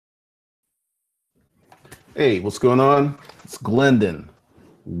Hey, what's going on? It's Glendon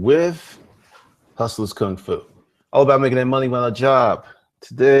with Hustlers Kung Fu. All about making that money without a job.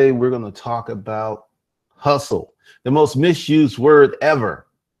 Today, we're going to talk about hustle, the most misused word ever.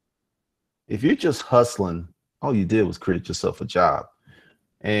 If you're just hustling, all you did was create yourself a job.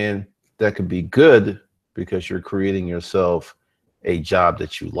 And that could be good because you're creating yourself a job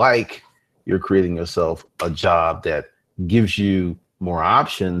that you like. You're creating yourself a job that gives you more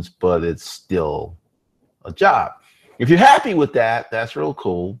options, but it's still a job. If you're happy with that, that's real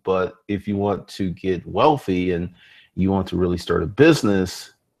cool. But if you want to get wealthy and you want to really start a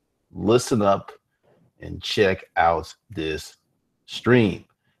business, listen up and check out this stream.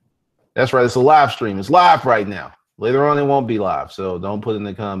 That's right, it's a live stream. It's live right now. Later on, it won't be live. So don't put in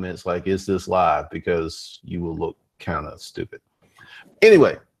the comments like, is this live? Because you will look kind of stupid.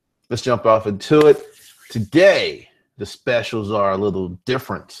 Anyway, let's jump off into it. Today, the specials are a little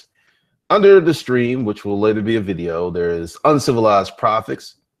different. Under the stream, which will later be a video, there is Uncivilized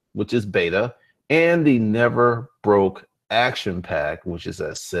Profits, which is beta, and the Never Broke Action Pack, which is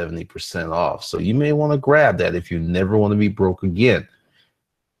at 70% off. So you may want to grab that if you never want to be broke again.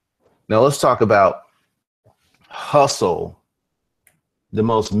 Now let's talk about hustle, the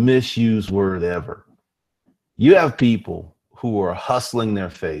most misused word ever. You have people who are hustling their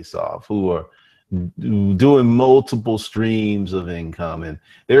face off, who are doing multiple streams of income, and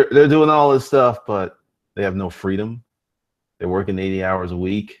they're doing all this stuff, but they have no freedom. They're working 80 hours a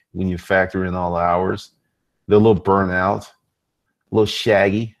week. When you factor in all the hours, they're a little burnt out, a little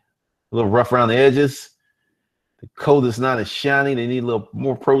shaggy, a little rough around the edges. The coat is not as shiny. They need a little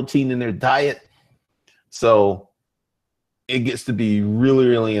more protein in their diet. So it gets to be really,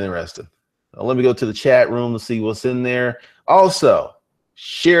 really interesting. Now, let me go to the chat room to see what's in there. Also,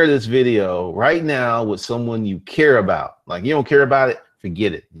 share this video right now with someone you care about. Like, you don't care about it,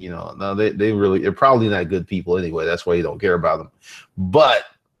 forget it. You know, no, they're probably not good people anyway. That's why you don't care about them. But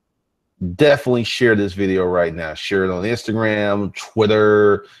definitely share this video right now. Share it on Instagram,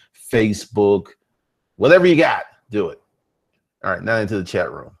 Twitter, Facebook, whatever you got, do it. All right, now into the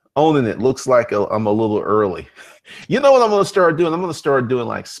chat room. Owning it. Looks like I'm a little early. You know what I'm going to start doing? I'm going to start doing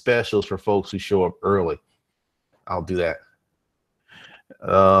like specials for folks who show up early. I'll do that.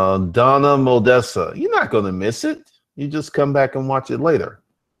 Donna Modessa, you're not going to miss it. You just come back and watch it later.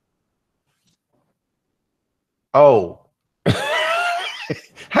 Oh,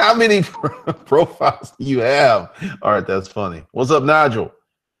 how many profiles do you have? All right, that's funny. What's up, Nigel?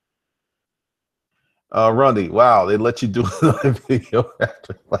 Rundy, wow, they let you do another video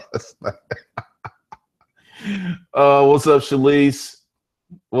after last night. What's up, Shalise?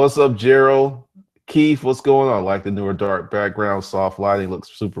 What's up, Gerald? Keith, what's going on? Like the newer dark background, soft lighting,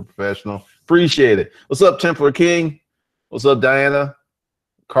 looks super professional. Appreciate it. What's up, Templar King? What's up, Diana?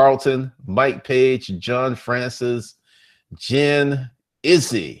 Carlton, Mike Page, John Francis, Jen,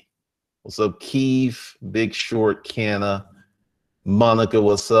 Izzy. What's up, Keith? Big Short, Canna. Monica,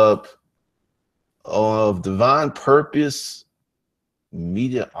 what's up? Of Divine Purpose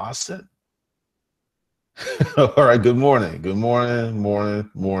Media Offset. All right, good morning. Good morning,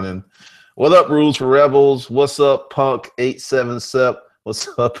 morning. What up, Rules for Rebels? What's up, Punk 877? What's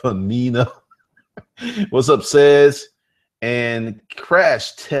up, Amina? What's up, Says? And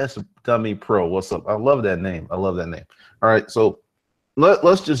Crash Test Dummy Pro. What's up? I love that name. I love that name. All right, so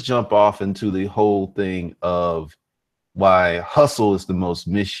let's just jump off into the whole thing of why hustle is the most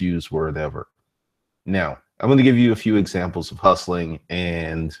misused word ever. Now, I'm going to give you a few examples of hustling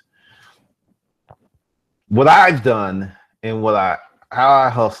and what I've done and how I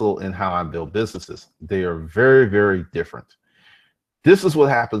hustle and how I build businesses. They are very, very different. This is what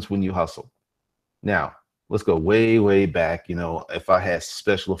happens when you hustle. Now, let's go way, way back. You know, if I had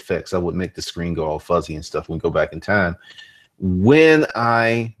special effects, I would make the screen go all fuzzy and stuff. We go back in time. When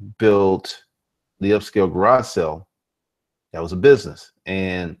I built the upscale garage sale, that was a business,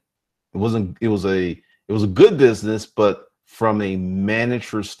 and it was a good business, but from a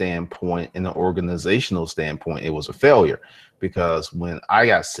manager standpoint and an organizational standpoint, it was a failure, because when I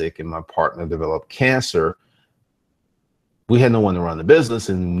got sick and my partner developed cancer, we had no one to run the business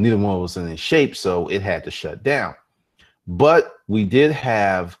and neither one was in shape, so it had to shut down. But we did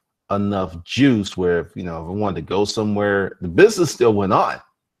have enough juice where, if I wanted to go somewhere, the business still went on,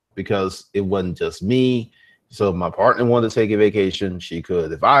 because it wasn't just me. So if my partner wanted to take a vacation, she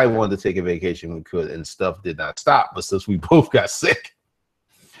could. If I wanted to take a vacation, we could, and stuff did not stop. But since we both got sick,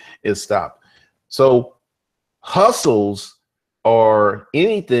 it stopped. So hustles are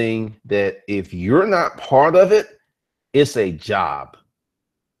anything that if you're not part of it, it's a job.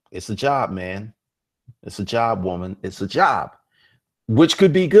 It's a job, man. It's a job, woman. It's a job. which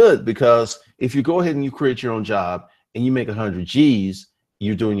could be good, because if you go ahead and you create your own job and you make 100 G's,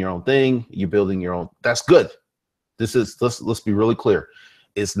 you're doing your own thing, you're building your own. That's good. This is, let's be really clear.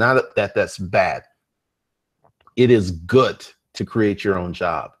 It's not that that's bad. It is good to create your own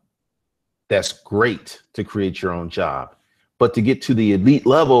job. That's great to create your own job. But to get to the elite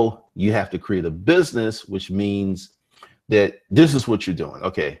level, you have to create a business, which means that this is what you're doing.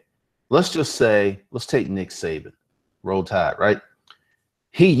 Okay, let's just say, let's take Nick Saban, Roll Tide, right?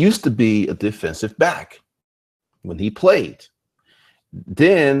 He used to be a defensive back when he played.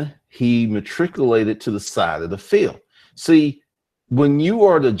 Then he matriculated to the side of the field. See, when you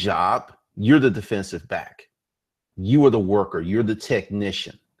are the job, you're the defensive back. You are the worker. You're the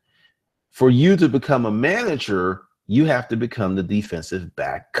technician. For you to become a manager, you have to become the defensive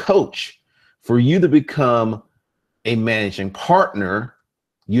back coach. For you to become a managing partner,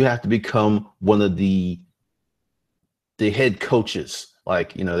 you have to become one of the head coaches.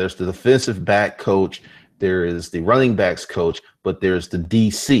 Like, you know, there's the defensive back coach, there is the running backs coach, but there's the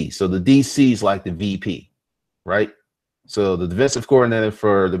DC. So the DC is like the VP, right? So the defensive coordinator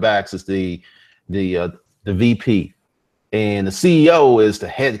for the backs is the VP, and the CEO is the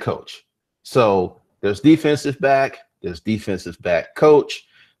head coach. So there's defensive back, there's defensive back coach,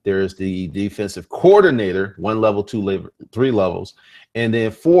 there's the defensive coordinator, 1 level, 2 level, 3 levels, and then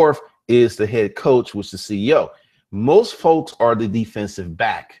 4th is the head coach, which is the CEO. Most folks are the defensive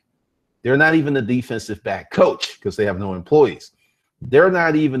back. They're not even the defensive back coach because they have no employees. They're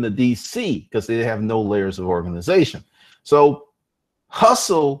not even the DC because they have no layers of organization. So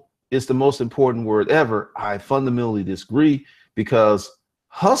hustle is the most important word ever. I fundamentally disagree, because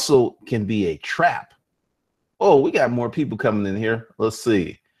hustle can be a trap. Oh, we got more people coming in here. Let's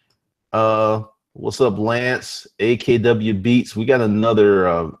see. What's up, Lance? AKW Beats. We got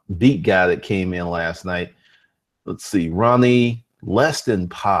another beat guy that came in last night. Let's see. Ronnie, less than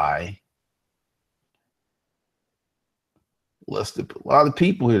pie. A lot of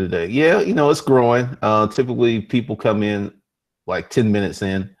people here today. Yeah, you know, it's growing. Typically people come in like 10 minutes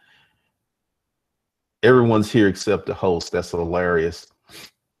in. Everyone's here except the host. That's hilarious.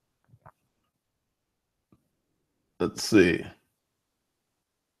 Let's see.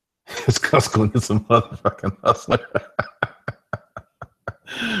 It's Cusco is a motherfucking hustler.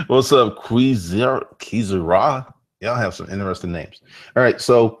 What's up, Kizara? Y'all have some interesting names. All right,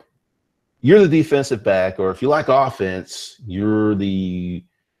 so you're the defensive back, or if you like offense, you're the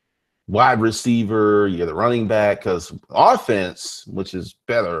wide receiver, you're the running back, because offense, which is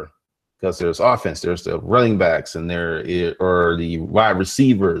better, because there's offense, there's the running backs, and there are the wide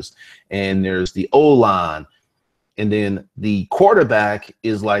receivers, and there's the O-line, and then the quarterback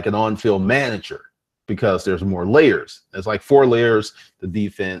is like an on-field manager, because there's more layers. There's like 4 layers. The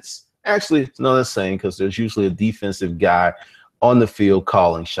defense, actually, it's not the same, because there's usually a defensive guy on the field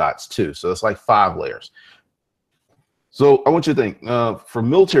calling shots too. So it's like 5 layers. So I want you to think, for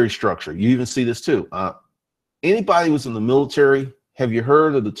military structure, you even see this too. Anybody who's in the military, have you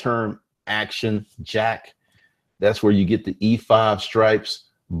heard of the term action jack? That's where you get the E5 stripes,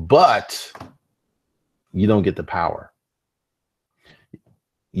 but you don't get the power.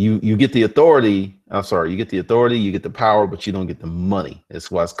 You get the authority. I'm sorry, you get the authority, you get the power, but you don't get the money.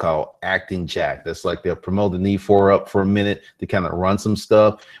 That's why it's called acting jack. That's like they'll promote the E4 up for a minute to kind of run some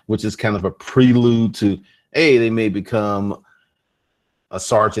stuff, which is kind of a prelude to, hey, they may become a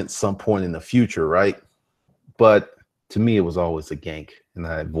sergeant some point in the future, right? But to me, it was always a gank, and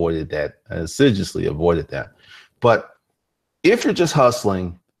I avoided that. I assiduously avoided that. But if you're just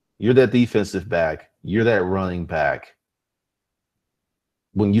hustling, you're that defensive back, you're that running back.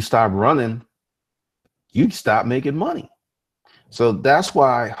 When you stop running, you stop making money. So that's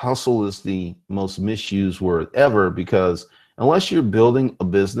why hustle is the most misused word ever, because unless you're building a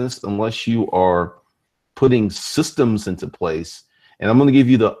business, unless you are putting systems into place, and I'm going to give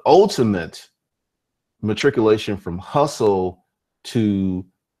you the ultimate matriculation from hustle to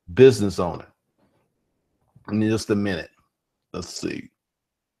business owner in just a minute. Let's see.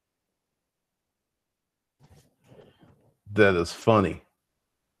 That is funny.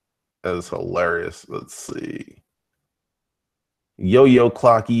 That is hilarious. Let's see. Yo-Yo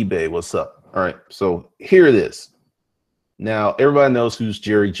Clock eBay, what's up? All right, so here it is. Now, everybody knows who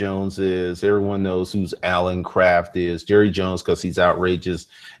Jerry Jones is. Everyone knows who Alan Kraft is. Jerry Jones because he's outrageous.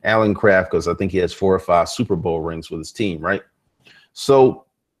 Alan Kraft because I think he has 4 or 5 Super Bowl rings with his team, right? So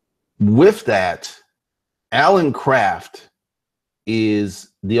with that, Alan Kraft is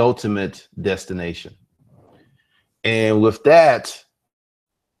the ultimate destination. And with that,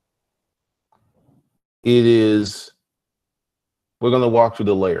 we're going to walk through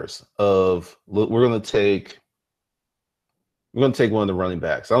the layers of, we're going to take We're going to take one of the running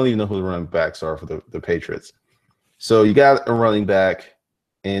backs. I don't even know who the running backs are for the Patriots. So you got a running back,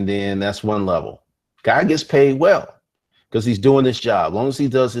 and then that's one level. Guy gets paid well because he's doing this job. As long as he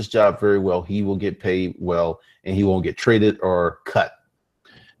does his job very well, he will get paid well, and he won't get traded or cut.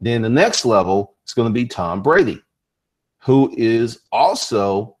 Then the next level is going to be Tom Brady, who is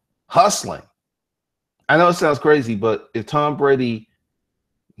also hustling. I know it sounds crazy, but if Tom Brady,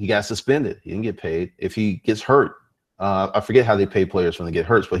 he got suspended, he didn't get paid. If he gets hurt, I forget how they pay players when they get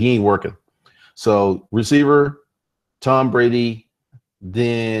hurt, but he ain't working. So receiver, Tom Brady,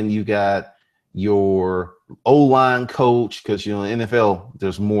 then you got your O-line coach, because you know in the NFL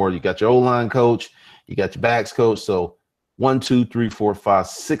there's more. You got your O-line coach, you got your backs coach. So 1, 2, 3, 4, 5,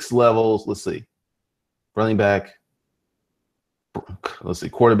 6 levels. Let's see. Running back, let's see,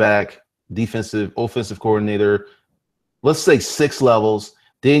 quarterback, defensive, offensive coordinator. Let's say 6 levels.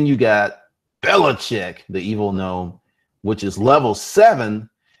 Then you got Belichick, the evil gnome, which is level 7.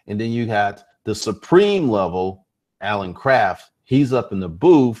 And then you got the supreme level, Alan Kraft. He's up in the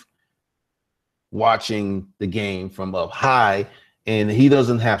booth watching the game from up high, and he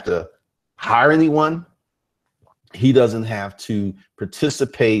doesn't have to hire anyone. He doesn't have to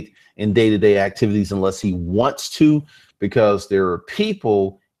participate in day-to-day activities unless he wants to, because there are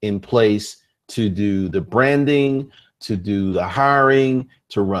people in place to do the branding, to do the hiring,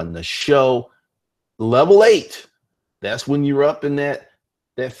 to run the show. Level 8, that's when you're up in that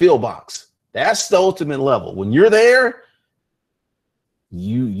field box. That's the ultimate level. When you're there,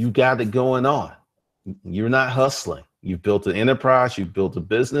 you got it going on. You're not hustling. You've built an enterprise, you've built a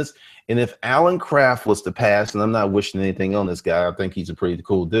business. And if Alan Kraft was to pass, and I'm not wishing anything on this guy, I think he's a pretty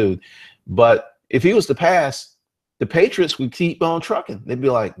cool dude, but if he was to pass, the Patriots would keep on trucking. They'd be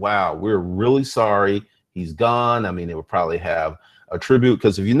like, wow, we're really sorry he's gone. I mean, they would probably have a tribute,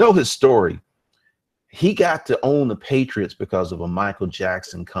 because if you know his story, he got to own the Patriots because of a Michael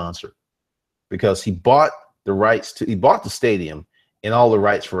Jackson concert, because he bought the rights to, he bought the stadium and all the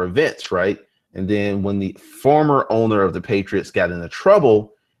rights for events, right? And then when the former owner of the Patriots got into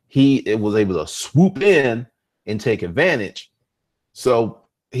trouble, he was able to swoop in and take advantage. So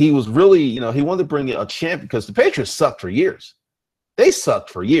he was really, you know, he wanted to bring a champion, because the Patriots sucked for years. They sucked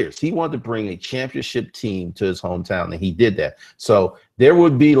for years. He wanted to bring a championship team to his hometown, and he did that. So there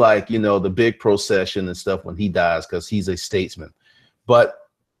would be, like, you know, the big procession and stuff when he dies, because he's a statesman. But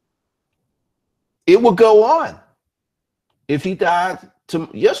it would go on. If he died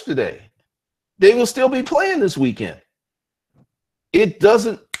yesterday, they will still be playing this weekend. It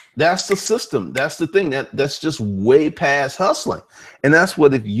doesn't, that's the system. That's the thing. That's just way past hustling. And that's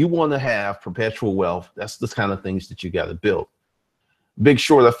what, if you want to have perpetual wealth, that's the kind of things that you got to build. Big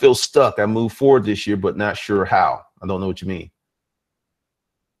Short, I feel stuck. I moved forward this year, but not sure how. I don't know what you mean.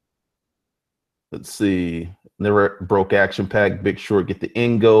 Let's see. Never broke action pack. Big Short, get the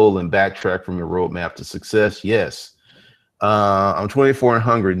end goal and backtrack from your roadmap to success. Yes. I'm 24 and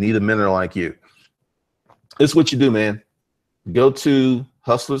hungry. Need a mentor like you. It's what you do, man. Go to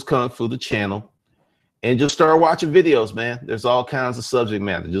Hustlers Kung Fu, the channel, and just start watching videos, man. There's all kinds of subject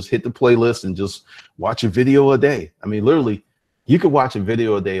matter. Just hit the playlist and just watch a video a day. I mean, literally, you could watch a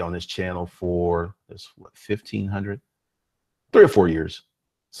video a day on this channel for, what, 1,500? 3 or 4 years.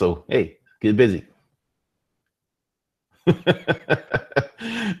 So, hey, get busy.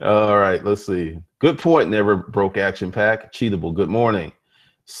 All right, let's see. Good point. Never broke action pack. Cheatable. Good morning.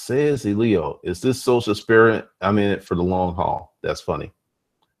 Says Elio, is this social spirit? I'm in it for the long haul. That's funny.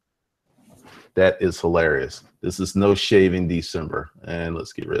 That is hilarious. This is no shaving December. And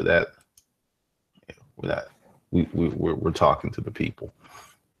let's get rid of that. Yeah, we're talking to the people.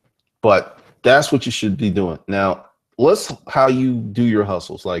 But that's what you should be doing. Now, let's how you do your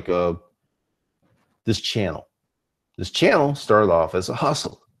hustles. Like this channel. This channel started off as a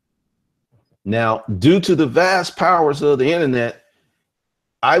hustle. Now, due to the vast powers of the internet,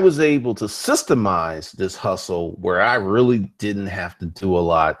 I was able to systemize this hustle where I really didn't have to do a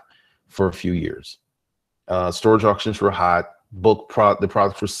lot for a few years. Storage auctions were hot. The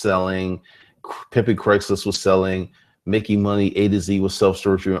products were selling. Pimping Craigslist was selling. Making money A to Z with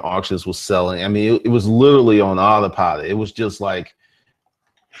self-storage and auctions was selling. I mean, it was literally on autopilot. It was just like,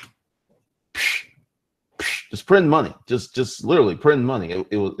 just printing money, just literally printing money.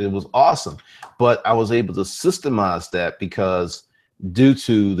 It was awesome. But I was able to systemize that because due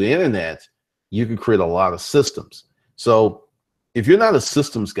to the internet, you can create a lot of systems. So if you're not a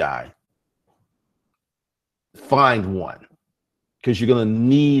systems guy, find one, because you're going to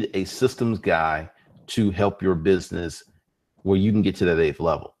need a systems guy to help your business where you can get to that 8th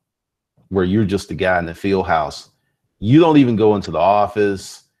level, where you're just the guy in the field house. You don't even go into the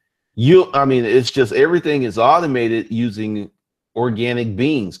office. I mean, it's just everything is automated using organic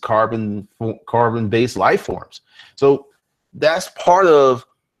beings, carbon-based life forms. So that's part of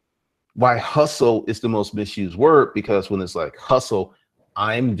why hustle is the most misused word, because when it's like hustle,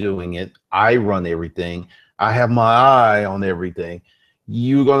 I'm doing it, I run everything, I have my eye on everything,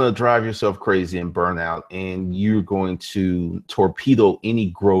 you're going to drive yourself crazy and burn out, and you're going to torpedo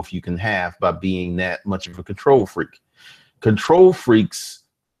any growth you can have by being that much of a control freak. Control freaks,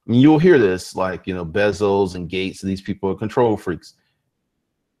 you'll hear this, like, you know, Bezos and Gates, and these people are control freaks.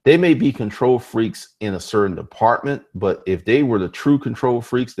 They may be control freaks in a certain department, but if they were the true control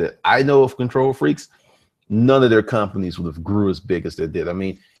freaks that I know of, control freaks, none of their companies would have grew as big as they did. I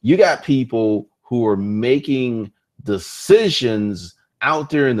mean, you got people who are making decisions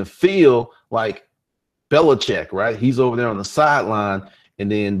out there in the field, like Belichick, right? He's over there on the sideline,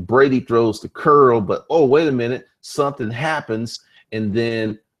 and then Brady throws the curl, but oh, wait a minute, something happens, and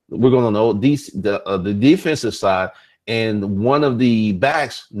then we're going to know the defensive side, and one of the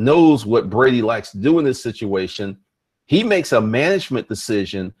backs knows what Brady likes to do in this situation. He makes a management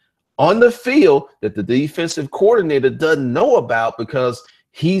decision on the field that the defensive coordinator doesn't know about, because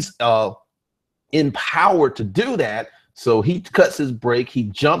he's empowered to do that. So he cuts his break, he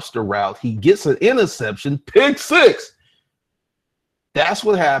jumps the route, he gets an interception, pick six. That's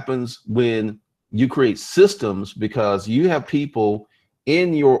what happens when you create systems, because you have people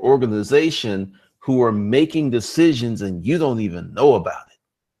in your organization who are making decisions and you don't even know about it.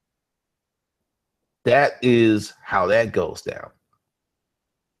 That is how that goes down.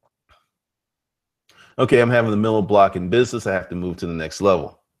 Okay, I'm having a mental block in business. I have to move to the next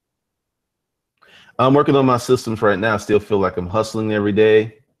level. I'm working on my systems right now. I still feel like I'm hustling every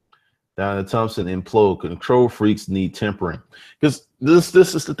day. Donna Thompson, implode. Control freaks need tempering. Because this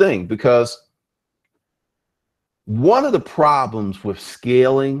is the thing, because one of the problems with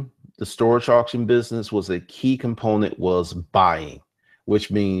scaling the storage auction business was a key component was buying, which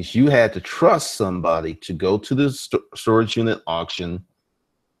means you had to trust somebody to go to the storage unit auction,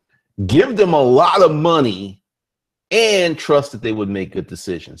 give them a lot of money, and trust that they would make good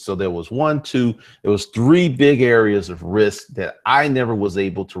decisions. So there was there was three big areas of risk that I never was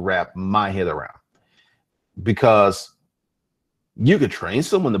able to wrap my head around, because you could train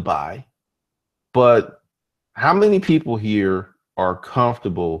someone to buy, but how many people here are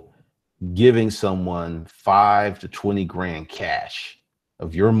comfortable giving someone 5 to 20 grand cash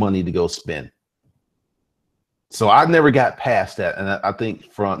of your money to go spend? So I never got past that. And I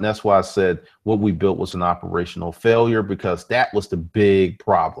think that's why I said what we built was an operational failure, because that was the big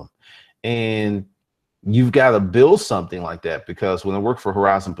problem. And you've got to build something like that, because when I worked for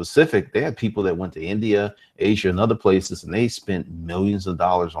Horizon Pacific, they had people that went to India, Asia, and other places, and they spent millions of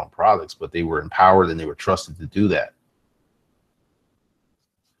dollars on products, but they were empowered and they were trusted to do that.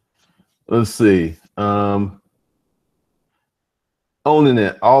 Let's see. Owning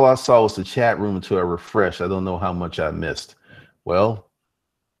it. All I saw was the chat room until I refreshed. I don't know how much I missed. Well,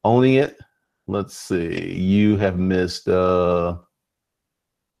 owning it. Let's see. You have missed about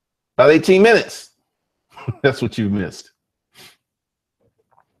 18 minutes. That's what you've missed.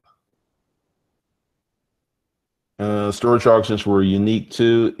 Storage auctions were unique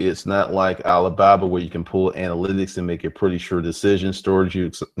too. It's not like Alibaba where you can pull analytics and make a pretty sure decision. Storage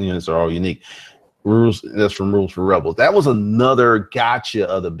units are all unique. Rules, that's from Rules for Rebels. That was another gotcha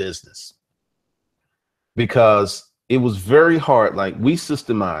of the business, because it was very hard. Like, we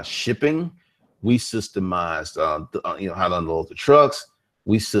systemized shipping, we systemized how to unload the trucks,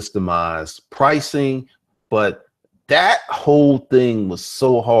 we systemized pricing, but that whole thing was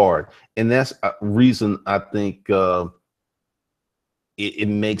so hard. And that's a reason I think it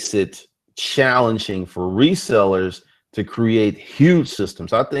makes it challenging for resellers to create huge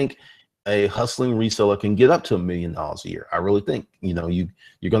systems. I think a hustling reseller can get up to $1 million a year. I really think, you're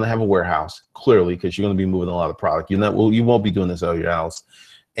going to have a warehouse, clearly, because you're going to be moving a lot of product. You won't be doing this out of your house.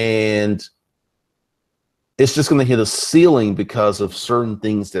 And it's just going to hit a ceiling because of certain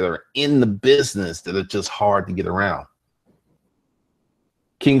things that are in the business that are just hard to get around.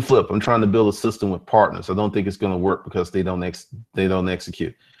 King Flip, I'm trying to build a system with partners. I don't think it's going to work because they don't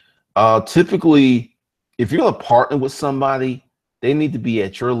execute. Typically, if you're going to partner with somebody, they need to be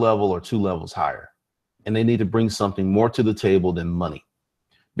at your level or 2 levels higher, and they need to bring something more to the table than money.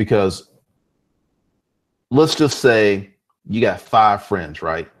 Because let's just say you got 5 friends,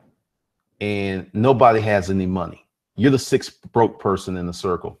 right? And nobody has any money. You're the 6th broke person in the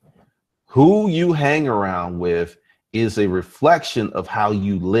circle. Who you hang around with is a reflection of how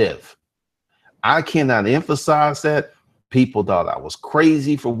you live. I cannot emphasize that. People thought I was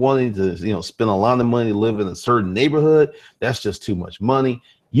crazy for wanting to, spend a lot of money to live in a certain neighborhood. That's just too much money.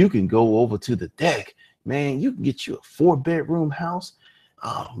 You can go over to the deck. Man, you can get you a 4-bedroom house,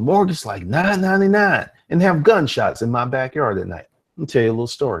 mortgage like $9.99, and have gunshots in my backyard at night. Let me tell you a little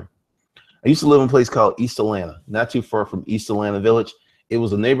story. I used to live in a place called East Atlanta, not too far from East Atlanta Village. It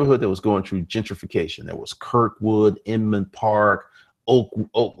was a neighborhood that was going through gentrification. There was Kirkwood, Inman Park,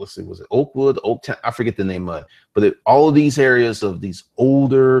 let's see, was it Oakwood, Oaktown? I forget the name of it. But all of these areas of these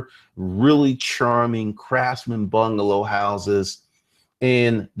older, really charming craftsman bungalow houses,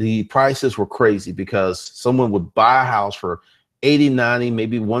 and the prices were crazy because someone would buy a house for 80, 90,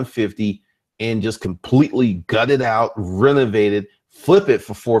 maybe 150, and just completely gut it out, renovate it, flip it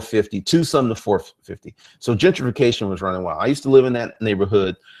for 450, to something to 450. So gentrification was running wild. I used to live in that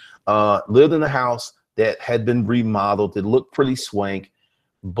neighborhood, lived in a house that had been remodeled. It looked pretty swank,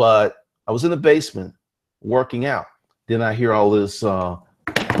 but I was in the basement working out. Then I hear all this boom,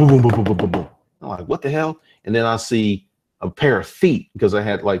 boom, boom, boom, boom, boom, boom. I'm like, what the hell? And then I see a pair of feet because I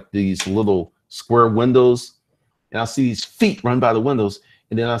had like these little square windows, and I see these feet run by the windows,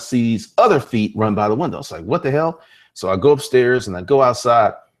 and then I see these other feet run by the windows. Like, what the hell? So I go upstairs and I go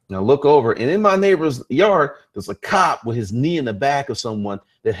outside and I look over, and in my neighbor's yard, there's a cop with his knee in the back of someone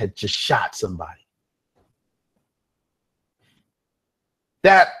that had just shot somebody.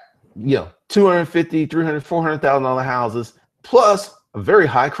 That, you know, 250, 300, $400,000 houses, plus a very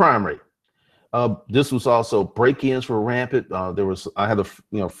high crime rate. This was also break-ins were rampant. I had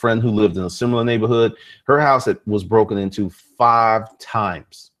a friend who lived in a similar neighborhood. Her house was broken into 5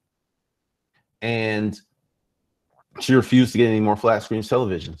 times, and she refused to get any more flat screen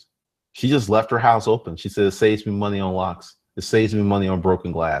televisions. She just left her house open. She said, it saves me money on locks. It saves me money on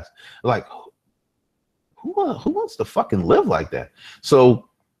broken glass. Like, who wants to fucking live like that? So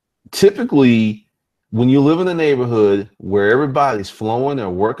typically, when you live in a neighborhood where everybody's flowing or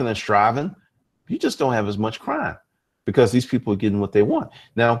working and striving, you just don't have as much crime because these people are getting what they want.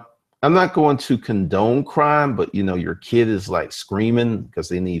 Now, I'm not going to condone crime, but you know, your kid is like screaming because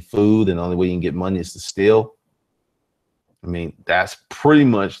they need food and the only way you can get money is to steal. I mean, that's pretty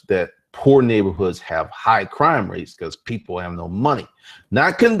much that poor neighborhoods have high crime rates because people have no money.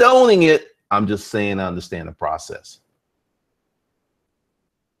 Not condoning it. I'm just saying I understand the process.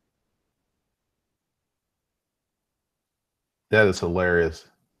 That is hilarious.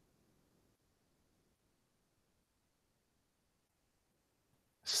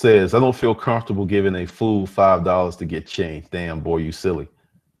 Says, I don't feel comfortable giving a fool $5 to get change. Damn, boy, you silly.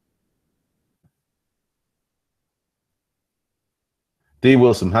 D.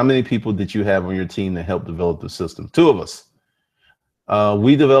 Wilson, how many people did you have on your team that helped develop the system? 2 of us.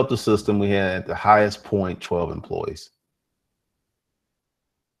 We developed the system. We had at the highest point 12 employees.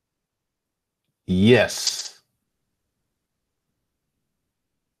 Yes.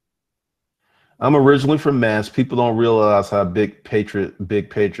 I'm originally from Mass. People don't realize how big patriots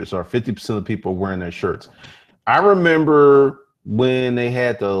are. 50% of people are wearing their shirts. I remember when they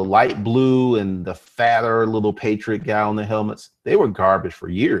had the light blue and the fatter little Patriot guy on the helmets. They were garbage for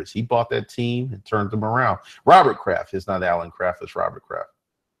years. He bought that team and turned them around. Robert Kraft. It's not Alan Kraft, it's Robert Kraft.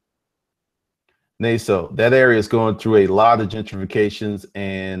 So that area is going through a lot of gentrifications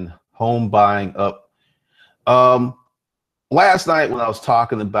and home buying up. Last night when I was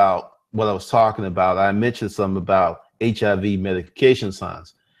talking about I mentioned something about HIV medication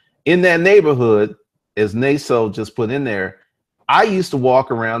signs. In that neighborhood, as NASO just put in there, I used to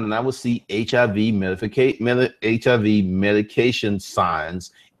walk around and I would see HIV medication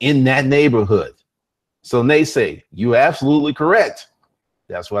signs in that neighborhood. So they say, you're absolutely correct.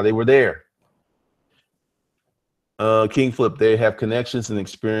 That's why they were there. King Flip, they have connections and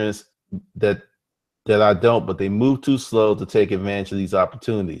experience that I don't, but they move too slow to take advantage of these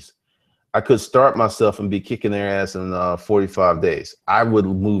opportunities. I could start myself and be kicking their ass in 45 days. I would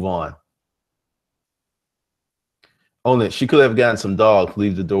move on. Own it. She could have gotten some dogs,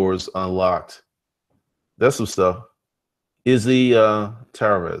 leave the doors unlocked. That's some stuff. Izzy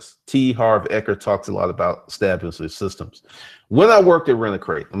Tavares. T. Harv Eker talks a lot about established systems. When I worked at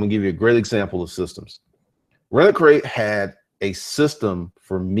Rent-A-Crate, I'm going to give you a great example of systems. Rent-A-Crate had a system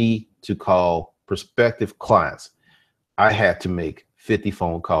for me to call prospective clients. I had to make 50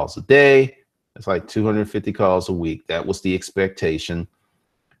 phone calls a day. It's like 250 calls a week. That was the expectation.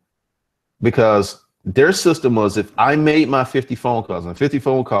 Because their system was if I made my 50 phone calls, and 50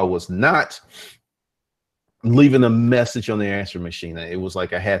 phone call was not leaving a message on the answer machine. It was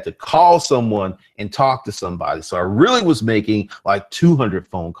like I had to call someone and talk to somebody. So I really was making like 200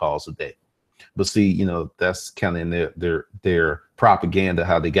 phone calls a day. But see, you know, that's kind of in their propaganda,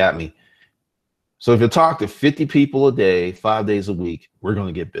 how they got me. So if you talk to 50 people a day, 5 days a week, we're going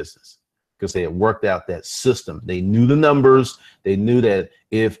to get business because they had worked out that system. They knew the numbers. They knew that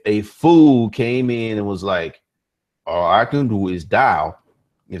if a fool came in and was like, all I can do is dial.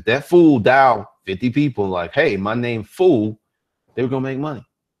 If that fool dialed 50 people like, hey, my name Fool, they were going to make money.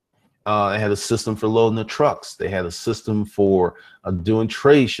 They had a system for loading the trucks. They had a system for doing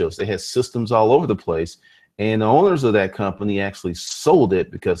trade shows. They had systems all over the place. And the owners of that company actually sold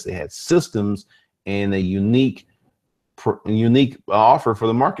it because they had systems and a unique offer for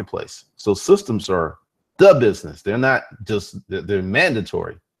the marketplace. So systems are the business. They're not just, they're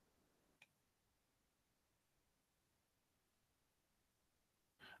mandatory.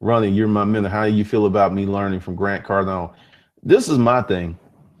 Ronnie, you're my mentor. How do you feel about me learning from Grant Cardone? This is my thing.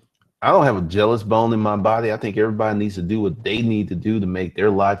 I don't have a jealous bone in my body. I think everybody needs to do what they need to do to make their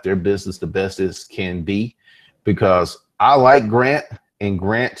life, their business the best it can be, because I like Grant, and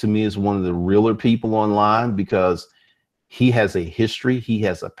Grant to me is one of the realer people online because he has a history, he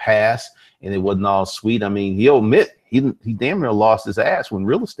has a past, and it wasn't all sweet. I mean, he'll admit he damn near lost his ass when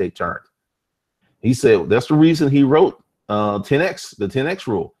real estate turned. He said that's the reason he wrote 10X, the 10X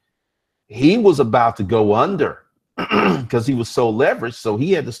rule. He was about to go under because he was so leveraged. So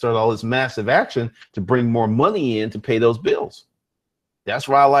he had to start all this massive action to bring more money in to pay those bills. That's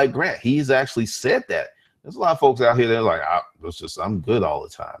why I like Grant. He's actually said that. There's a lot of folks out here that are like, I'm good all the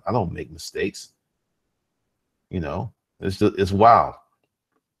time. I don't make mistakes. You know, it's wild.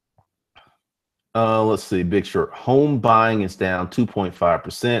 Let's see, Big Short. Home buying is down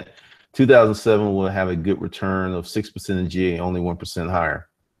 2.5%. 2007 will have a good return of 6% in GA, only 1% higher.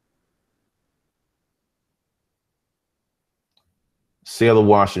 Seattle,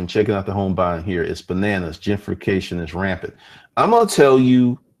 Washington, checking out the home buying here. It's bananas. Gentrification is rampant. I'm going to tell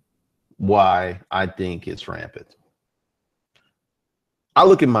you why I think it's rampant. I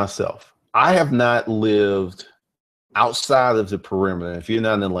look at myself. I have not lived outside of the perimeter. If you're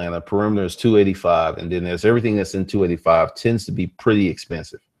not in Atlanta, perimeter is 285, and then there's everything that's in 285 tends to be pretty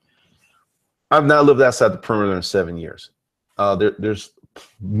expensive. I've not lived outside the perimeter in 7 years. There's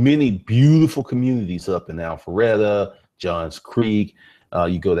many beautiful communities up in Alpharetta, Johns Creek.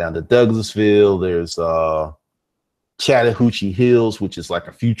 You go down to Douglasville. There's Chattahoochee Hills, which is like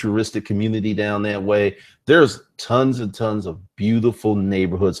a futuristic community down that way. There's tons and tons of beautiful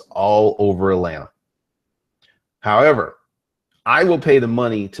neighborhoods all over Atlanta. However, I will pay the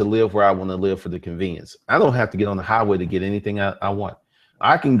money to live where I want to live for the convenience. I don't have to get on the highway to get anything I want.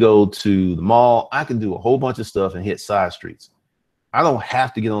 I can go to the mall. I can do a whole bunch of stuff and hit side streets. I don't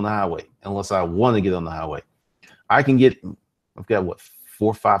have to get on the highway unless I want to get on the highway. I've got what,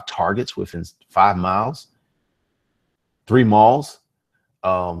 4 or 5 Targets within 5 miles, 3 malls,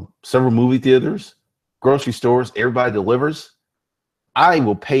 several movie theaters, grocery stores, everybody delivers. I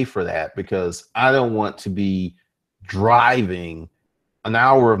will pay for that because I don't want to be driving an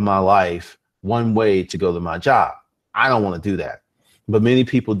hour of my life one way to go to my job. I don't want to do that. But many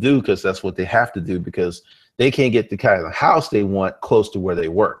people do because that's what they have to do because they can't get the kind of house they want close to where they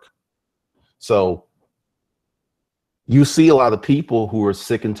work. So you see a lot of people who are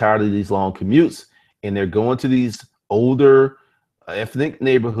sick and tired of these long commutes, and they're going to these older ethnic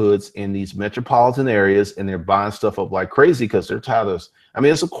neighborhoods in these metropolitan areas, and they're buying stuff up like crazy because they're tired of, I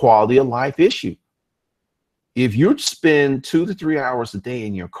mean, it's a quality of life issue. If you spend 2 to 3 hours a day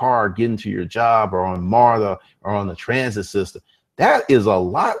in your car getting to your job or on MARTA or on the transit system, that is a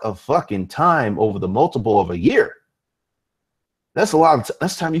lot of fucking time over the multiple of a year. That's a lot of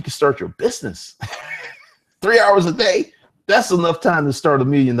that's time you can start your business. 3 hours a day, that's enough time to start $1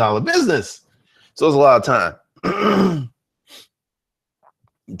 million business. So it's a lot of time.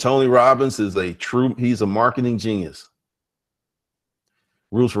 Tony Robbins is he's a marketing genius.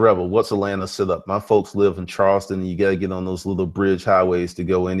 Bruce Rebel, what's Atlanta set up? My folks live in Charleston, and you got to get on those little bridge highways to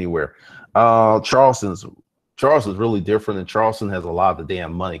go anywhere. Charleston's really different, and Charleston has a lot of the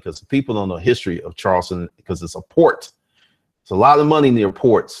damn money because people don't know the history of Charleston because it's a port. It's a lot of money near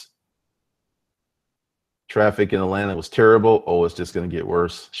ports. Traffic in Atlanta was terrible. Oh, it's just going to get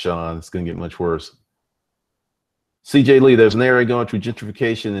worse, Sean. It's going to get much worse. CJ Lee, there's an area going through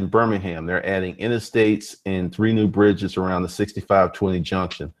gentrification in Birmingham. They're adding interstates and 3 new bridges around the 6520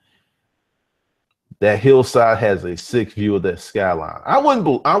 junction. That hillside has a sick view of that skyline. I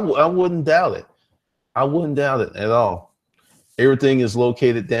wouldn't doubt it. I wouldn't doubt it at all. Everything is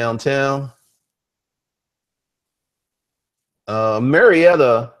located downtown.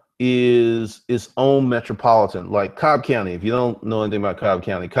 Marietta is its own metropolitan, like Cobb County. If you don't know anything about Cobb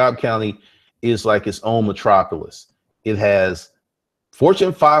County is like its own metropolis. It has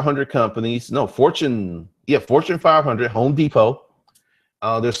Fortune 500 companies. No, Fortune 500, Home Depot.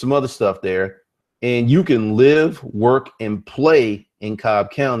 There's some other stuff there. And you can live, work, and play in Cobb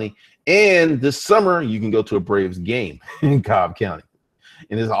County. And this summer, you can go to a Braves game in Cobb County.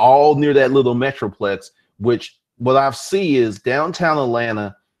 And it's all near that little metroplex, which what I see is downtown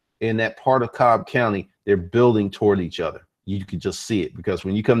Atlanta in that part of Cobb County, they're building toward each other. You can just see it because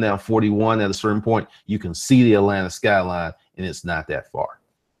when you come down 41 at a certain point, you can see the Atlanta skyline, and it's not that far.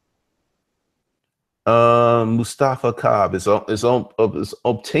 Mustafa Cobb is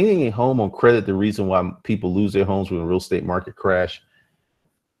obtaining a home on credit the reason why people lose their homes when the real estate market crash.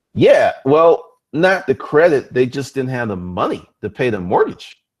 Yeah, well, not the credit. They just didn't have the money to pay the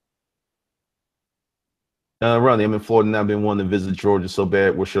mortgage. Ronnie, I'm in Florida and I've been wanting to visit Georgia so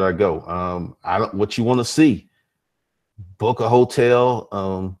bad. Where should I go? I don't. What you want to see? Book a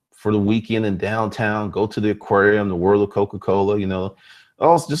hotel for the weekend in downtown. Go to the aquarium, the World of Coca-Cola. You know,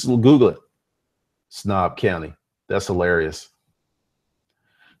 oh, just Google it. Snob County. That's hilarious.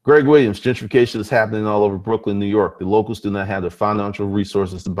 Greg Williams, gentrification is happening all over Brooklyn, New York. The locals do not have the financial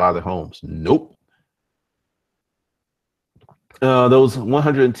resources to buy their homes. Nope. Those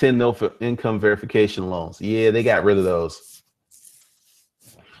 110 no income verification loans. Yeah, they got rid of those.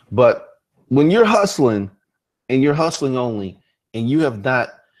 But when you're hustling and you're hustling only and you have not,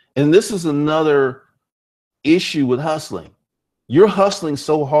 and this is another issue with hustling. You're hustling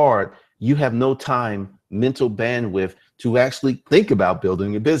so hard, you have no time, mental bandwidth to actually think about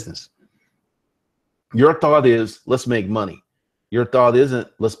building a business. Your thought is, let's make money. Your thought isn't,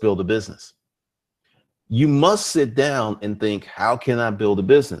 let's build a business. You must sit down and think, how can I build a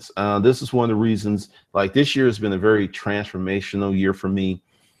business? This is one of the reasons, like this year has been a very transformational year for me.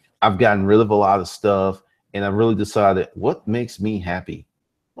 I've gotten rid of a lot of stuff and I've really decided what makes me happy,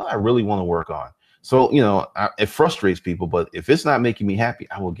 what I really want to work on. So, you know, it frustrates people, but if it's not making me happy,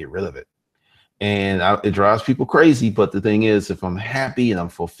 I will get rid of it. And it drives people crazy. But the thing is, if I'm happy and I'm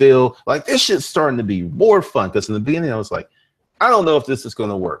fulfilled, like this shit's starting to be more fun. Because in the beginning, I was like, I don't know if this is going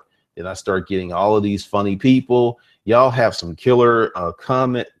to work. Then I start getting all of these funny people. Y'all have some killer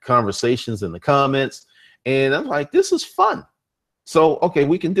conversations in the comments. And I'm like, this is fun. So, okay,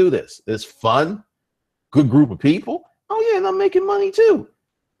 we can do this. It's fun. Good group of people. Oh, yeah, and I'm making money too.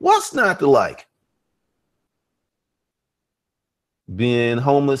 What's not to like? Being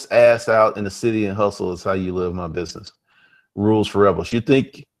homeless, ass out in the city and hustle is how you live my business. Rules for rebels. You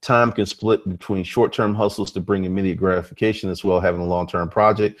think time can split between short-term hustles to bring immediate gratification as well as having a long-term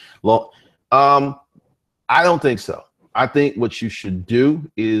project? I don't think so. I think what you should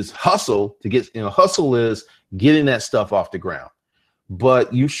do is hustle to get, hustle is getting that stuff off the ground.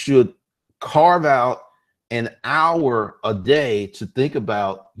 But you should carve out an hour a day to think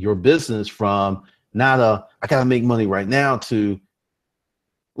about your business from not I gotta make money right now to,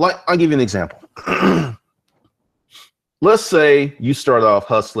 like, I'll give you an example. Let's say you start off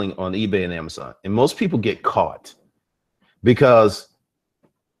hustling on eBay and Amazon, and most people get caught because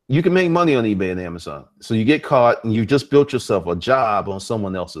you can make money on eBay and Amazon. So you get caught and you just built yourself a job on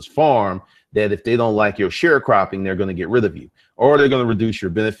someone else's farm that if they don't like your sharecropping, they're going to get rid of you, or they're going to reduce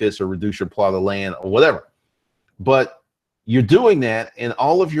your benefits or reduce your plot of land or whatever. But you're doing that, and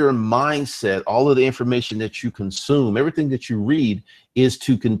all of your mindset, all of the information that you consume, everything that you read is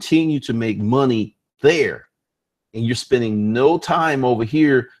to continue to make money there. And you're spending no time over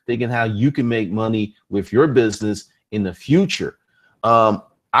here thinking how you can make money with your business in the future.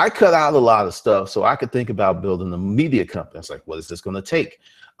 I cut out a lot of stuff so I could think about building a media company. It's like, what is this going to take?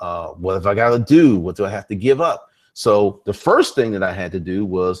 What have I got to do? What do I have to give up? So the first thing that I had to do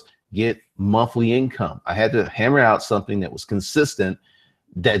was get monthly income. I had to hammer out something that was consistent,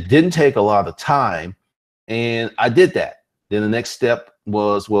 that didn't take a lot of time. And I did that. Then the next step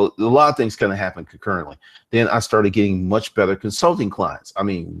was, well, a lot of things kind of happened concurrently. Then I started getting much better consulting clients. I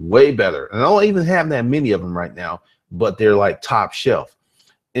mean, way better. And I don't even have that many of them right now, but they're like top shelf.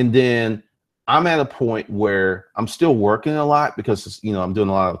 And then I'm at a point where I'm still working a lot because, I'm doing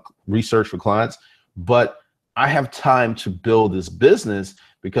a lot of research for clients, but I have time to build this business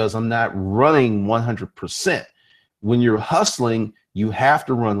because I'm not running 100%. When you're hustling, you have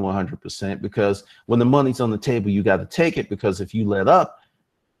to run 100% because when the money's on the table, you got to take it, because if you let up,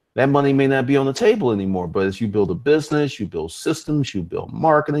 that money may not be on the table anymore. But as you build a business, you build systems, you build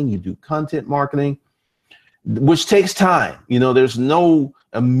marketing, you do content marketing, which takes time. There's no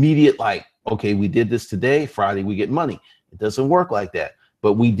immediate, like, okay, we did this today, Friday, we get money. It doesn't work like that.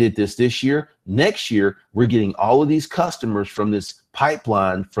 But we did this year. Next year, we're getting all of these customers from this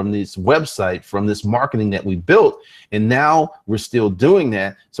pipeline, from this website, from this marketing that we built. And now we're still doing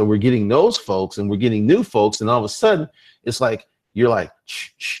that. So we're getting those folks and we're getting new folks. And all of a sudden, it's like, you're like,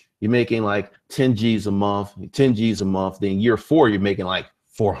 you're making like 10 G's a month, 10 G's a month. Then year 4, you're making like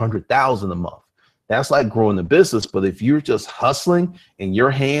 400,000 a month. That's like growing the business. But if you're just hustling and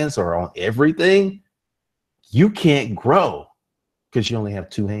your hands are on everything, you can't grow because you only have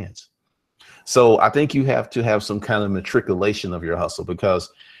two hands. So I think you have to have some kind of matriculation of your hustle,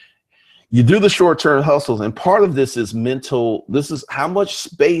 because you do the short-term hustles, and part of this is mental. This is how much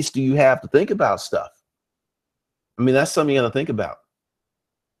space do you have to think about stuff? I mean, that's something you got to think about.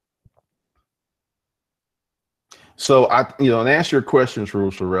 So and answer your questions,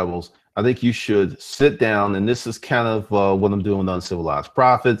 Rules for Rebels. I think you should sit down, and this is kind of what I'm doing with Uncivilized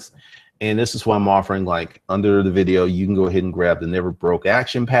Profits. And this is what I'm offering, like under the video. You can go ahead and grab the Never Broke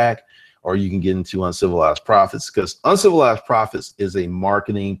Action Pack, or you can get into Uncivilized Profits, because Uncivilized Profits is a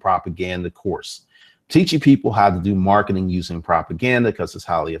marketing propaganda course, teaching people how to do marketing using propaganda because it's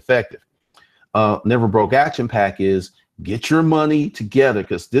highly effective. Never Broke Action Pack is get your money together,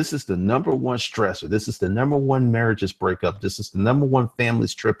 because this is the number one stressor. This is the number one marriages breakup. This is the number one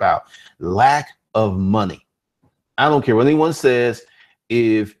families trip out. Lack of money. I don't care what anyone says.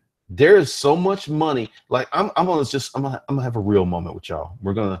 If there is so much money, like I'm gonna have a real moment with y'all.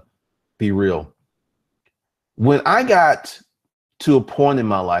 We're gonna be real. When I got to a point in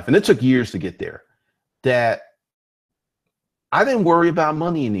my life, and it took years to get there, that I didn't worry about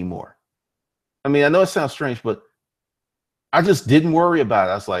money anymore. I mean, I know it sounds strange, but I just didn't worry about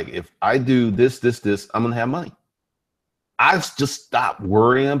it. I was like, if I do this, I'm gonna have money. I just stopped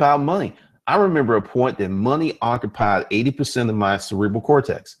worrying about money. I remember a point that money occupied 80% of my cerebral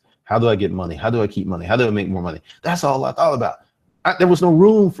cortex. How do I get money? How do I keep money? How do I make more money? That's all I thought about. There was no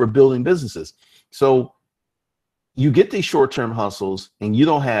room for building businesses. So you get these short-term hustles and you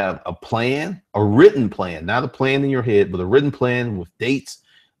don't have a plan, a written plan, not a plan in your head, but a written plan with dates,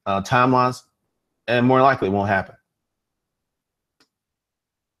 timelines, and more likely it won't happen.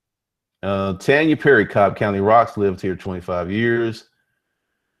 Tanya Perry, Cobb County Rocks, lived here 25 years.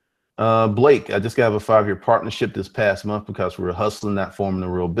 Blake, I just got a 5-year partnership this past month because we were hustling, not forming a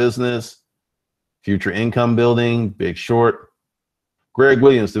real business. Future income building, Big Short. Greg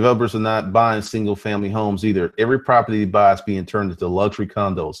Williams, developers are not buying single family homes either. Every property they buy is being turned into luxury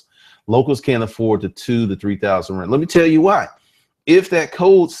condos. Locals can't afford the $2,000 to $3,000 rent. Let me tell you why. If that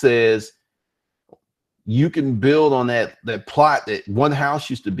code says you can build on that plot that one house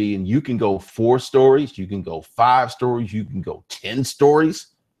used to be, and you can go 4 stories, you can go 5 stories, you can go 10 stories.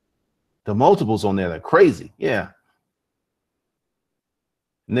 The multiples on there are crazy. Yeah.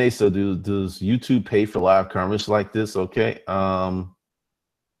 Nay, so does YouTube pay for live commerce like this? Okay.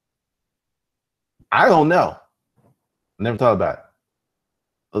 I don't know. Never thought about it.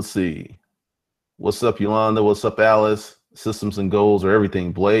 Let's see. What's up, Yolanda? What's up, Alice? Systems and goals are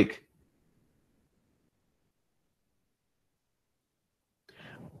everything, Blake.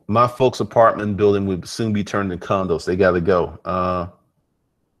 My folks' apartment building would soon be turned into condos. They got to go.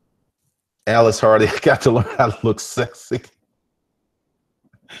 Alice Hardy, got to learn how to look sexy.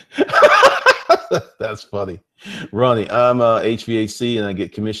 That's funny. Ronnie, I'm HVAC and I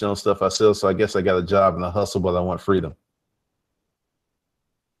get commission on stuff I sell, so I guess I got a job and a hustle, but I want freedom.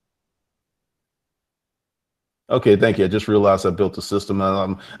 Okay, thank you. I just realized I built a system.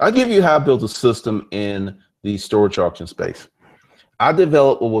 I'll give you how I built a system in the storage auction space. I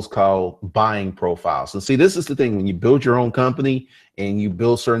developed what was called buying profiles. And see, this is the thing. When you build your own company and you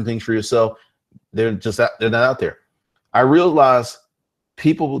build certain things for yourself, they're not out there. I realized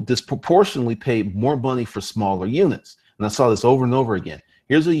people disproportionately pay more money for smaller units. And I saw this over and over again.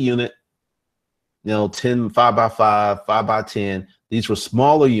 Here's a unit, 10, 5x5, 5x10. These were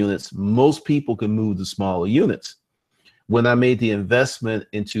smaller units. Most people can move to smaller units. When I made the investment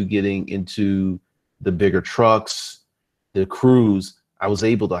into getting into the bigger trucks, the crews, I was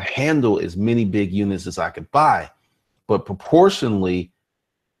able to handle as many big units as I could buy. But proportionally,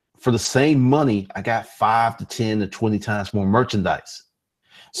 for the same money, I got 5 to 10 to 20 times more merchandise.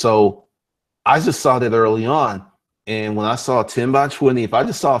 So I just saw that early on. And when I saw 10 by 20, if I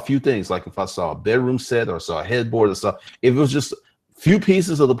just saw a few things, like if I saw a bedroom set or saw a headboard or if it was just a few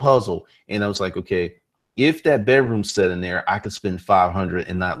pieces of the puzzle, and I was like, okay, if that bedroom set in there, I could spend 500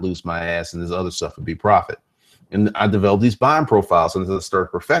 and not lose my ass, and this other stuff would be profit. And I developed these buying profiles, and as I started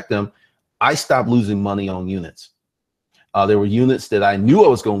to perfect them, I stopped losing money on units. There were units that I knew I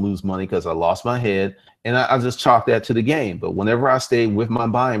was going to lose money because I lost my head, and I just chalked that to the game. But whenever I stayed with my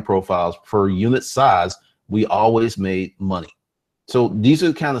buying profiles per unit size, we always made money. So these are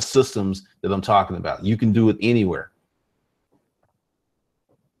the kind of systems that I'm talking about. You can do it anywhere.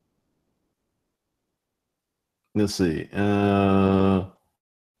 Let's see.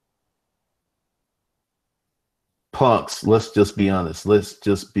 Punks, let's just be honest. Let's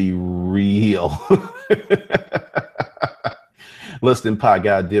just be real. Less than pie,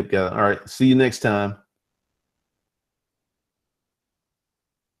 got a dip, got. All right, see you next time.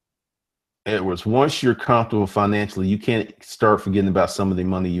 Edwards, once you're comfortable financially, you can't start forgetting about some of the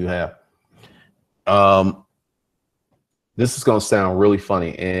money you have. Um, this is going to sound really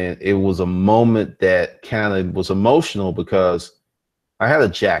funny. And it was a moment that kind of was emotional because I had a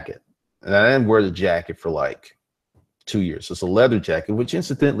jacket and I didn't wear the jacket for like 2 years. It's a leather jacket, which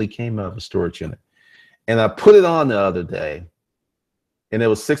incidentally came out of a storage unit. And I put it on the other day and it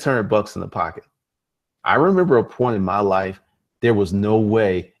was 600 bucks in the pocket. I remember a point in my life, there was no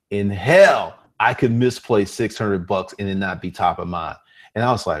way in hell I could misplace 600 bucks and it not be top of mind. And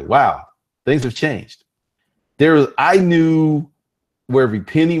I was like, wow, things have changed. I knew where every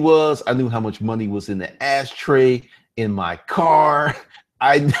penny was. I knew how much money was in the ashtray, in my car.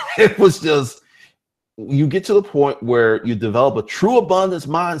 It was just, you get to the point where you develop a true abundance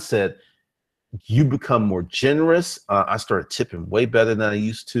mindset. You become more generous. I started tipping way better than I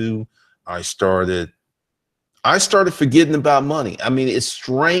used to. I started forgetting about money. I mean, it's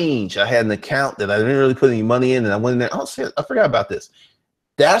strange. I had an account that I didn't really put any money in, and I went in there. Oh, shit, I forgot about this.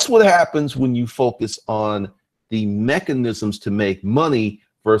 That's what happens when you focus on the mechanisms to make money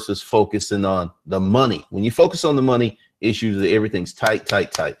versus focusing on the money. When you focus on the money, it's usually everything's tight,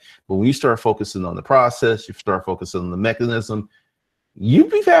 tight, tight. But when you start focusing on the process, you start focusing on the mechanism, you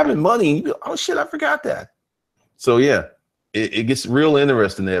be having money. And you go, oh shit, I forgot that. So yeah, it gets real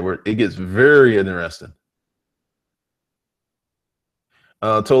interesting, Edward. It gets very interesting.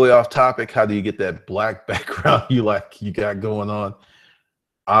 Totally off topic. How do you get that black background you got going on?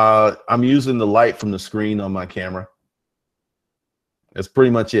 I'm using the light from the screen on my camera. That's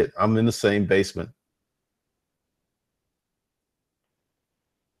pretty much it. I'm in the same basement.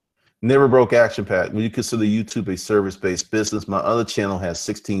 Never broke action, Pat. Will you consider YouTube a service-based business? My other channel has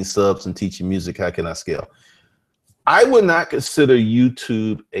 16 subs and teaching music. How can I scale? I would not consider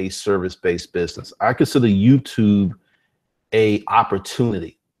YouTube a service-based business. I consider YouTube a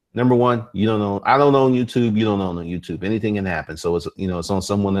opportunity. Number one, you don't know. I don't own YouTube. You don't own YouTube. Anything can happen. So it's, it's on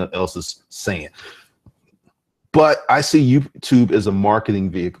someone else's saying. But I see YouTube as a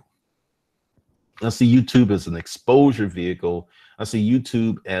marketing vehicle. I see YouTube as an exposure vehicle. I see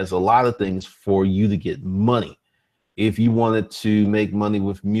YouTube as a lot of things for you to get money. If you wanted to make money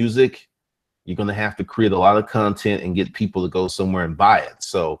with music, you're going to have to create a lot of content and get people to go somewhere and buy it.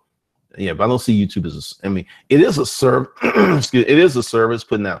 So yeah, but I don't see YouTube as it is a it is a service,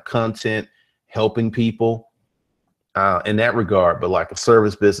 putting out content, helping people in that regard. But like a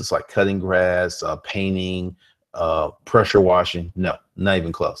service business, like cutting grass, painting, pressure washing, no, not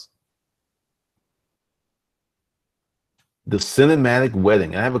even close. The cinematic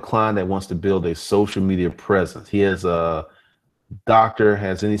wedding. I have a client that wants to build a social media presence. He has a doctor.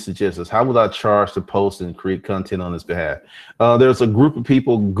 Has any suggestions? How would I charge to post and create content on his behalf? There's a group of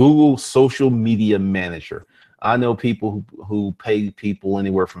people. Google social media manager. I know people who pay people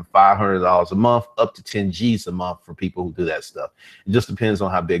anywhere from $500 a month up to 10 G's a month for people who do that stuff. It just depends on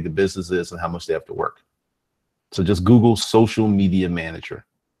how big the business is and how much they have to work. So just Google social media manager.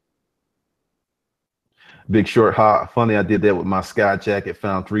 Big Short, funny, I did that with my sky jacket,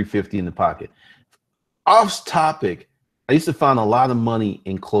 found $350 in the pocket. Off topic, I used to find a lot of money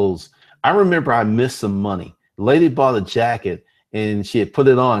in clothes. I remember I missed some money. The lady bought a jacket and she had put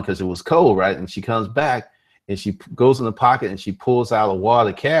it on because it was cold, right? And she comes back and she goes in the pocket and she pulls out a wad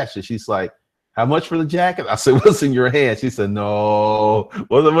of cash and she's like, how much for the jacket? I said, what's in your hand? She said, no,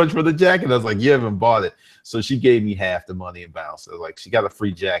 wasn't much for the jacket. I was like, you haven't bought it. So she gave me half the money and bounced. I was like, she got a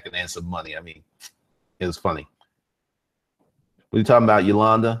free jacket and some money. I mean, it was funny. What are you talking about,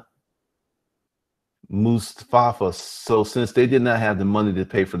 Yolanda? Mustafa. So since they did not have the money to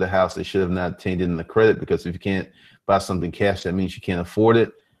pay for the house, they should have not obtained it in the credit, because if you can't buy something cash, that means you can't afford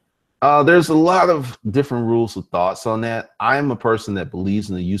it. There's a lot of different rules of thoughts on that. I am a person that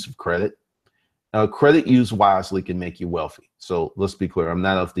believes in the use of credit. Credit used wisely can make you wealthy. So let's be clear. I'm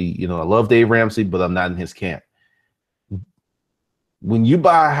not of the, I love Dave Ramsey, but I'm not in his camp. When you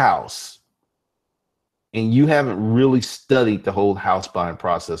buy a house and you haven't really studied the whole house buying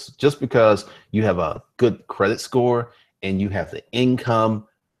process, just because you have a good credit score and you have the income,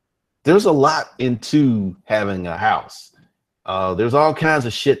 there's a lot into having a house. There's all kinds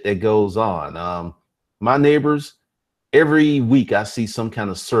of shit that goes on. My neighbors, every week I see some kind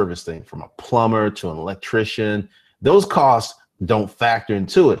of service thing, from a plumber to an electrician. Those costs don't factor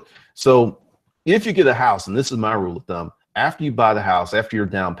into it. So if you get a house, and this is my rule of thumb, after you buy the house, after your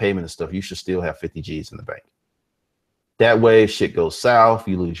down payment and stuff, you should still have 50 G's in the bank. That way, if shit goes south,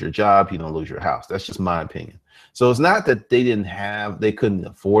 you lose your job, you don't lose your house. That's just my opinion. So it's not that they couldn't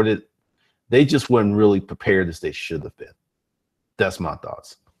afford it. They just weren't really prepared as they should have been. That's my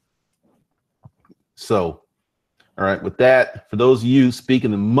thoughts. So, all right, with that, for those of you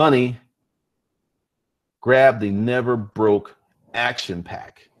speaking of money, grab the Never Broke Action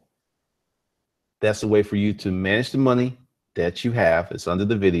Pack. That's the way for you to manage the money that you have. It's under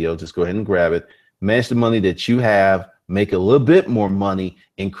the video. Just go ahead and grab it. Manage the money that you have, make a little bit more money,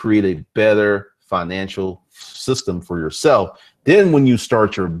 and create a better financial system for yourself. Then when you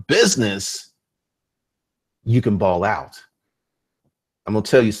start your business, you can ball out. I'm going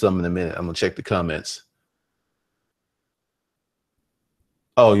to tell you something in a minute. I'm going to check the comments.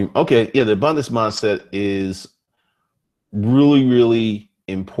 Oh, okay. Yeah, the abundance mindset is really, really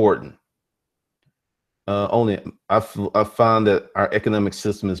important. I found that our economic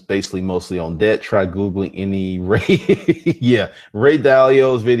system is basically mostly on debt. Try Googling any Ray. Yeah, Ray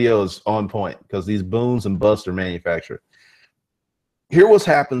Dalio's video is on point because these booms and busts are manufactured. Here what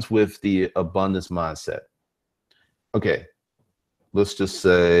happens with the abundance mindset. Okay, let's just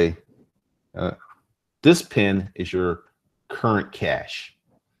say this pen is your current cash.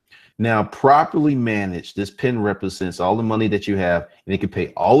 Now, properly managed, this pen represents all the money that you have, and it can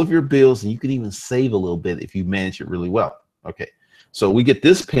pay all of your bills, and you can even save a little bit if you manage it really well. Okay, so we get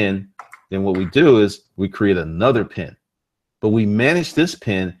this pen, then what we do is we create another pen, but we manage this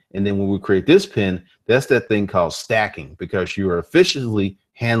pen, and then when we create this pen, that's that thing called stacking, because you are efficiently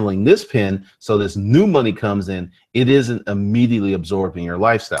handling this pen, so this new money comes in, it isn't immediately absorbing your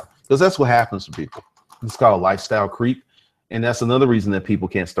lifestyle, because that's what happens to people. It's called lifestyle creep. And that's another reason that people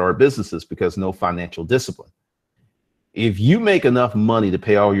can't start businesses, because no financial discipline. If you make enough money to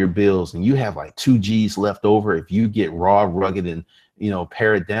pay all your bills and you have like 2 G's left over, if you get raw, rugged, and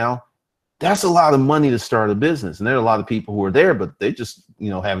pare it down, that's a lot of money to start a business. And there are a lot of people who are there, but they just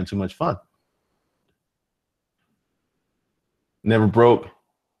having too much fun. Never Broke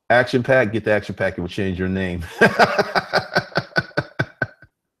Action Pack. Get the action pack. It will change your name.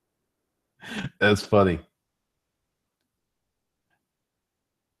 That's funny.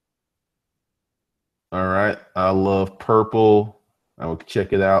 All right. I love purple. I will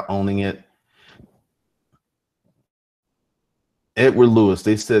check it out. Owning it. Edward Lewis.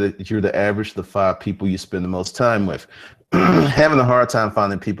 They said that you're the average of the 5 people you spend the most time with. Having a hard time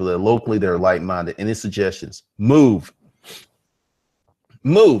finding people that are locally, that are like-minded. Any suggestions? Move.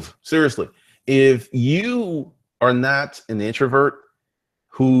 Move. Seriously. If you are not an introvert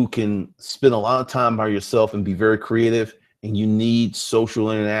who can spend a lot of time by yourself and be very creative, and you need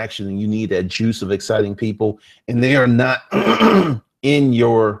social interaction, and you need that juice of exciting people, and they are not in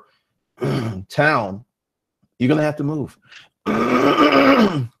your town, you're gonna have to move.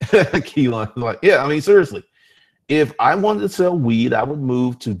 Keelan, like, yeah, I mean, seriously, if I wanted to sell weed, I would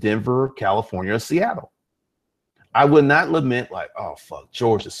move to Denver, California, or Seattle. I would not lament like, oh fuck,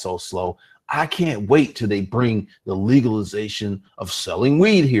 George is so slow. I can't wait till they bring the legalization of selling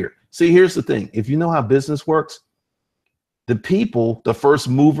weed here. See, here's the thing. If you know how business works, the people, the first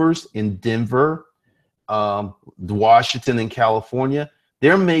movers in Denver, Washington, and California,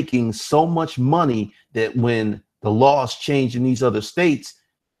 they're making so much money that when the laws change in these other states,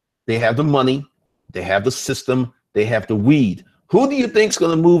 they have the money, they have the system, they have the weed. Who do you think is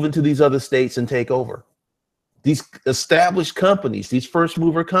going to move into these other states and take over? These established companies, these first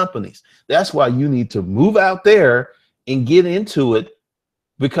mover companies. That's why you need to move out there and get into it,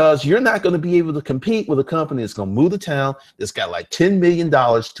 because you're not going to be able to compete with a company that's going to move to town that's got like $10 million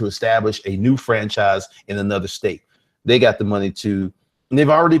to establish a new franchise in another state. They got the money to, and they've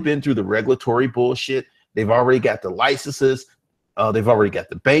already been through the regulatory bullshit. They've already got the licenses. They've already got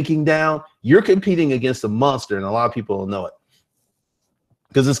the banking down. You're competing against a monster, and a lot of people don't know it,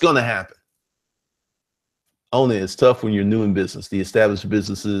 because it's going to happen. Only it's tough when you're new in business. The established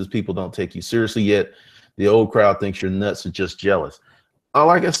businesses, people don't take you seriously yet. The old crowd thinks you're nuts or just jealous.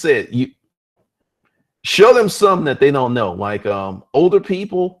 Like I said, you show them something that they don't know. Like older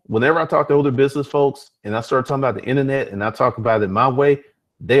people, whenever I talk to older business folks and I start talking about the internet and I talk about it my way,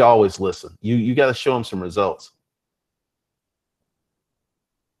 they always listen. You got to show them some results.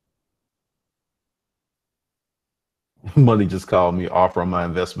 Money just called me, offer on my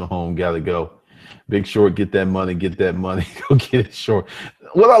investment home, gotta go. Big Short, get that money, go get it short.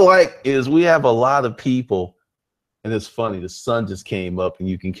 What I like is we have a lot of people, and it's funny, the sun just came up and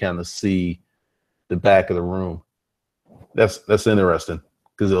you can kind of see the back of the room. That's interesting,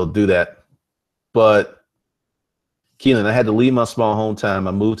 because it'll do that. But Keelan, I had to leave my small hometown.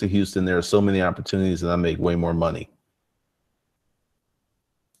 I moved to Houston. There are so many opportunities and I make way more money.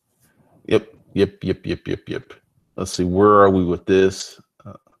 Yep. Let's see, where are we with this?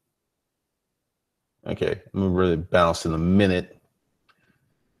 Okay, I'm gonna really bounce in a minute.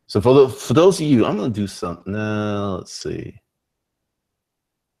 So for those of you, I'm gonna do something. Now let's see.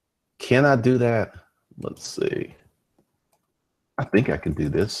 can I do that? Let's see. I think I can do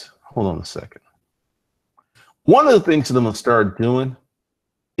this. Hold on a second. One of the things that I'm going to start doing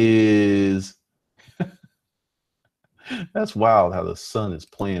is, that's wild how the sun is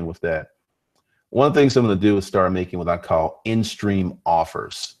playing with that. One of the things I'm going to do is start making what I call in-stream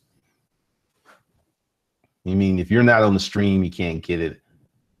offers. You mean if you're not on the stream, you can't get it.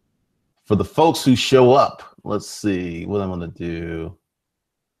 For the folks who show up, let's see what I'm going to do.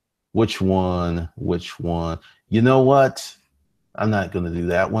 Which one? Which one? You know what? I'm not going to do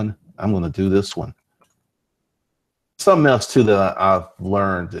that one. I'm going to do this one. Something else too that I've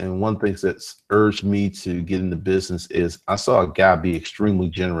learned, and one thing that's urged me to get into business is I saw a guy be extremely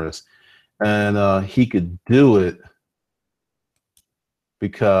generous, and he could do it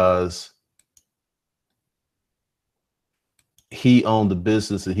because he owned the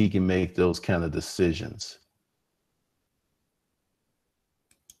business and he can make those kind of decisions.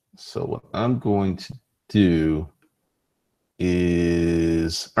 So what I'm going to do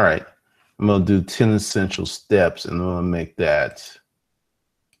is, all right, I'm going to do 10 essential steps, and I'm going to make that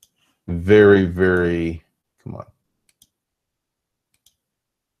very, very, come on.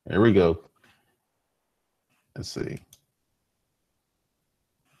 There we go. Let's see.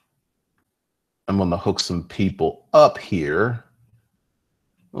 I'm going to hook some people up here.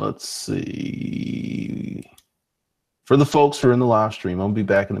 Let's see. For the folks who are in the live stream, I'll be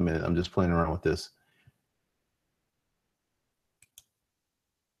back in a minute. I'm just playing around with this.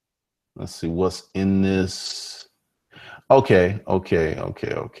 Let's see what's in this. Okay.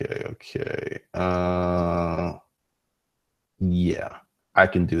 Yeah, I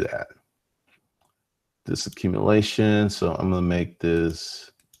can do that. This accumulation. So I'm going to make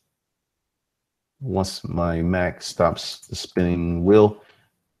this, once my Mac stops the spinning wheel,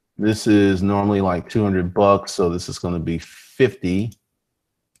 this is normally like 200 bucks. So this is going to be 50.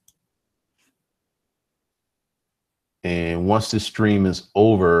 And once this stream is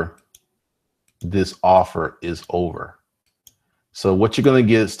over, this offer is over. So what you're going to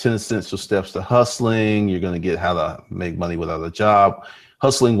get is 10 essential steps to hustling. You're going to get how to make money without a job,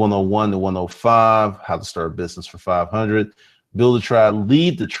 hustling 101 to 105, how to start a business for 500, build a tribe,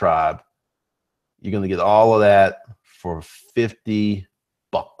 lead the tribe. You're going to get all of that for 50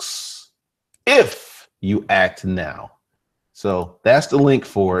 bucks if you act now. So that's the link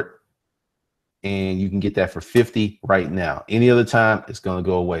for it. And you can get that for 50 right now. Any other time, it's going to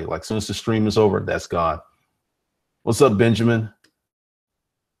go away. Like, as soon as the stream is over, that's gone. What's up, Benjamin?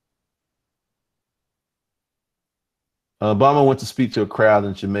 Obama went to speak to a crowd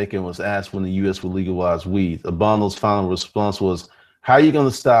in Jamaica and was asked when the U.S. would legalize weed. Obama's final response was, how are you going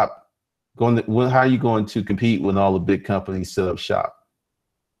to stop going to, how are you going to compete when all the big companies set up shop?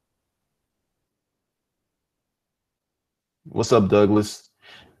 What's up, Douglas?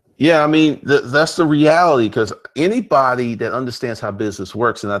 Yeah, I mean, that's the reality, because anybody that understands how business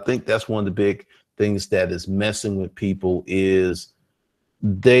works, and I think that's one of the big things that is messing with people, is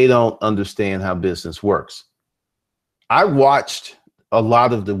they don't understand how business works. I watched a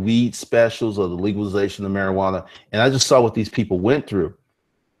lot of the weed specials or the legalization of marijuana, and I just saw what these people went through.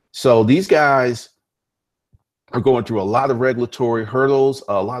 So these guys are going through a lot of regulatory hurdles.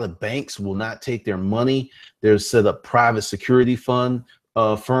 A lot of banks will not take their money. There's set up private security fund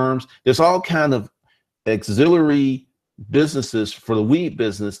firms. There's all kind of auxiliary businesses for the weed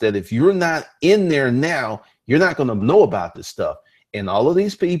business that if you're not in there now, you're not going to know about this stuff. And all of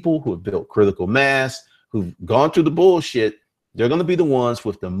these people who have built critical mass, who've gone through the bullshit, they're going to be the ones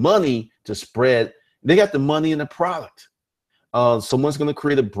with the money to spread. They got the money and the product. Someone's going to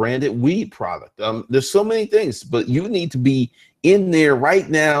create a branded weed product. There's so many things, but you need to be in there right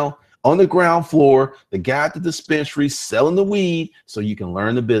now on the ground floor, the guy at the dispensary selling the weed, so you can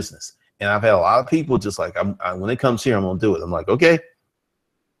learn the business. And I've had a lot of people just like, when it comes here, I'm going to do it. I'm like, okay.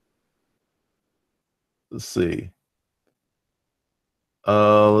 Let's see.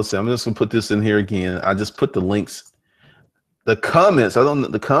 Let's see. I'm just going to put this in here again. I just put the links. The comments, I don't know,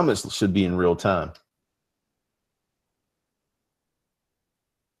 the comments should be in real time.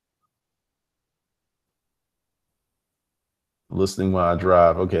 Listening while I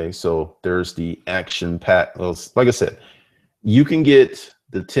drive. Okay, so there's the action pack. Well, like I said, you can get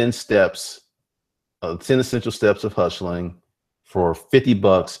the 10 steps, 10 essential steps of hustling for 50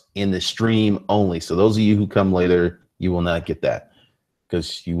 bucks in the stream only. So those of you who come later, you will not get that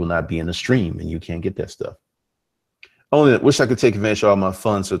because you will not be in the stream and you can't get that stuff. Only wish I could take advantage of all my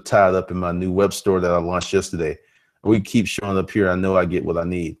funds are tied up in my new web store that I launched yesterday. We keep showing up here. I know I get what I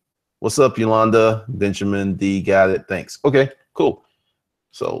need. What's up, Yolanda? Benjamin D, got it. Thanks. Okay, cool.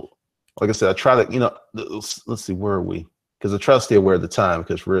 So, like I said, I try to, let's see, where are we? because I try to stay aware of the time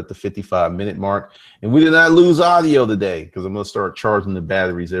because we're at the 55-minute mark and we did not lose audio today because I'm going to start charging the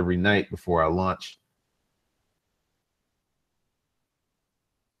batteries every night before I launch.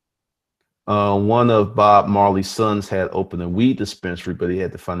 One of Bob Marley's sons had opened a weed dispensary, but he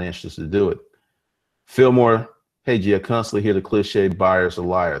had the financials to do it. Fillmore, hey, G, I constantly hear the cliche buyers are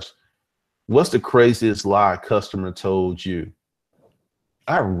liars. What's the craziest lie a customer told you?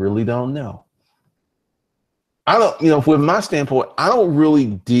 I really don't know. I don't, you know, from my standpoint, I don't really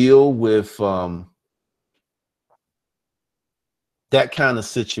deal with that kind of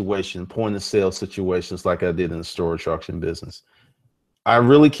situation, point of sale situations like I did in the storage auction business. I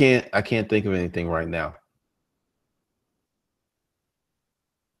really can't, I can't think of anything right now.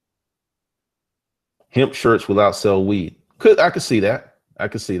 Hemp shirts without sell weed. I could see that. I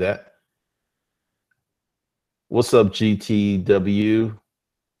could see that. What's up, GTW?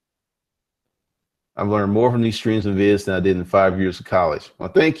 I've learned more from these streams and vids than I did in 5 years of college. Well,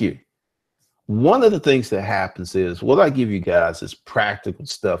 thank you. One of the things that happens is what I give you guys is practical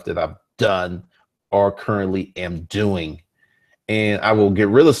stuff that I've done or currently am doing. And I will get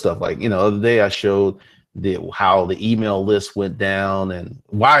rid of stuff like, you know, the other day I showed how the email list went down and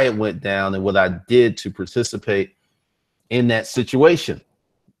why it went down and what I did to participate in that situation.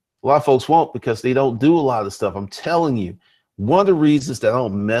 A lot of folks won't because they don't do a lot of stuff. I'm telling you, one of the reasons that I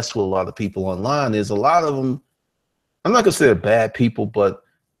don't mess with a lot of people online is a lot of them, I'm not gonna say they're bad people, but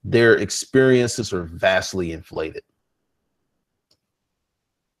their experiences are vastly inflated.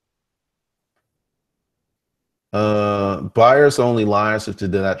 Buyers only liars if they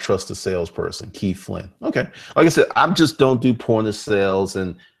do not trust the salesperson. Keith Flynn. Okay, like I said, I just don't do point of sales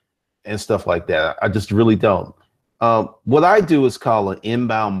and stuff like that. I just really don't. What I do is called an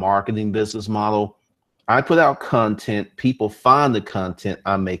inbound marketing business model. I put out content, people find the content,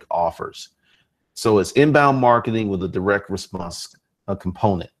 I make offers. So it's inbound marketing with a direct response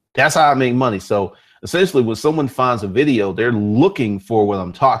component. That's how I make money. So essentially when someone finds a video, they're looking for what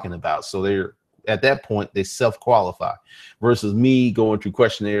I'm talking about. So they're at that point, they self-qualify versus me going through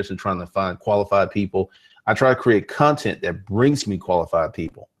questionnaires and trying to find qualified people. I try to create content that brings me qualified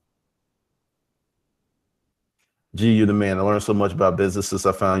people. Gee, you're the man. I learned so much about business since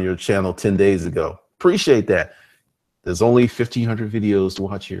I found your channel 10 days ago. Appreciate that. There's only 1,500 videos to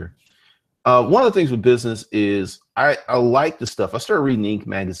watch here. One of the things with business is I like the stuff. I started reading Inc.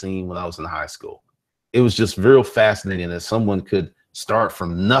 magazine when I was in high school. It was just real fascinating that someone could start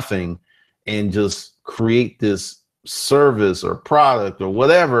from nothing and just create this service or product or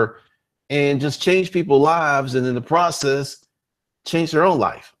whatever and just change people's lives and in the process change their own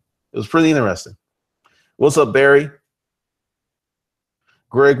life. It was pretty interesting. What's up, Barry?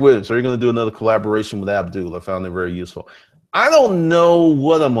 Greg Williams, are you going to do another collaboration with Abdul? I found it very useful. I don't know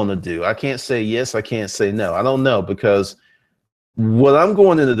what I'm going to do. I can't say yes. I can't say no. I don't know because what I'm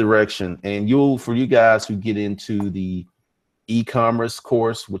going in the direction, and for you guys who get into the e-commerce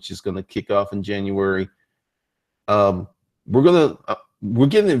course, which is going to kick off in January, we're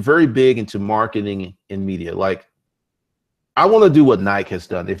getting it very big into marketing and media. Like I want to do what Nike has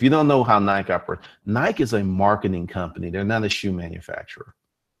done. If you don't know how Nike operates, Nike is a marketing company. They're not a shoe manufacturer.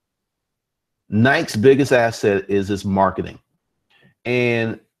 Nike's biggest asset is its marketing.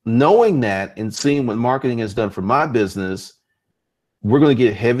 And knowing that and seeing what marketing has done for my business, we're going to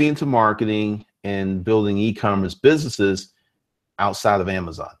get heavy into marketing and building e-commerce businesses outside of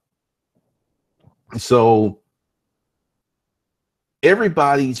Amazon. So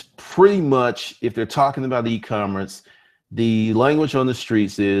everybody's pretty much, if they're talking about e-commerce, the language on the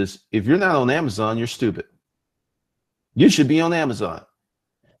streets is, if you're not on Amazon, you're stupid. You should be on Amazon.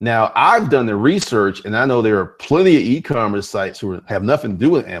 Now, I've done the research, and I know there are plenty of e-commerce sites who have nothing to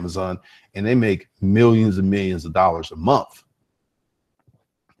do with Amazon, and they make millions and millions of dollars a month.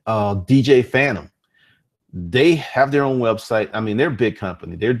 DJ Phantom, they have their own website. I mean, they're a big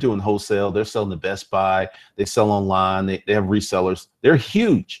company. They're doing wholesale. They're selling to Best Buy. They sell online. They have resellers. They're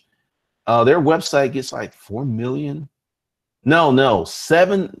huge. Their website gets like 4 million. No,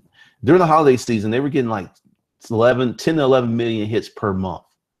 7. During the holiday season, they were getting like 10 to 11 million hits per month.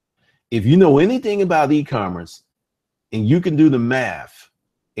 If you know anything about e-commerce and you can do the math,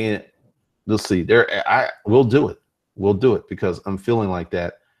 and we'll see we'll do it. We'll do it because I'm feeling like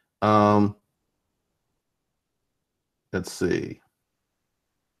that. Let's see.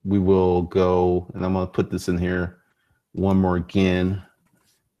 We will go, and I'm going to put this in here one more again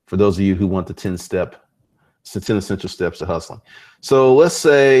for those of you who want the 10 essential steps to hustling. So let's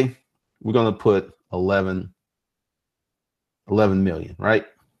say we're going to put 11 million, right?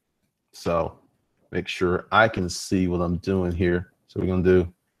 So make sure I can see what I'm doing here. So we're going to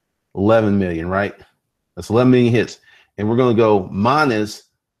do 11 million, right? That's 11 million hits. and we're going to go minus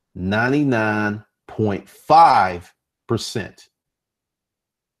 99.5%.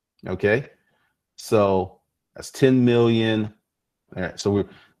 Okay, so that's 10 million. All right, so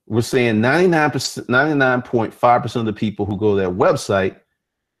we're saying 99%, 99.5% of the people who go to that website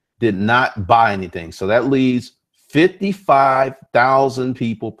did not buy anything. So that leaves 55,000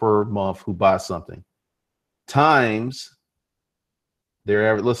 people per month who buy something, times their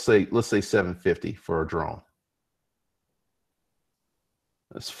average. Let's say 750 for a drone.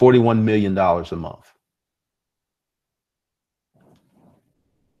 That's $41 million a month.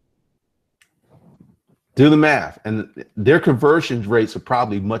 Do the math, and their conversion rates are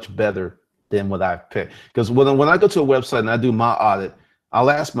probably much better than what I've paid. Because when I go to a website and I do my audit, I'll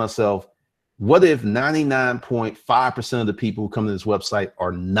ask myself, what if 99.5% of the people who come to this website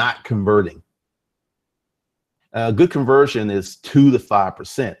are not converting? A good conversion is 2 to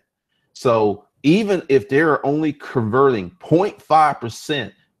 5%. So even if they're only converting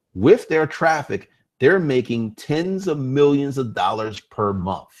 0.5% with their traffic, they're making tens of millions of dollars per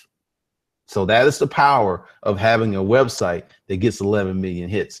month. So that is the power of having a website that gets 11 million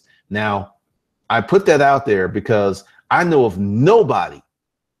hits. Now, I put that out there because I know of nobody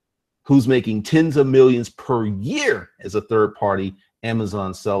who's making tens of millions per year as a third-party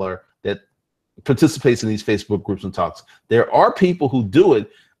Amazon seller that participates in these Facebook groups and talks. There are people who do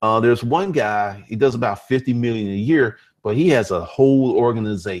it. There's one guy, he does about 50 million a year, but he has a whole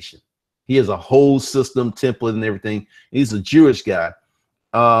organization. He has a whole system, template, and everything. He's a Jewish guy.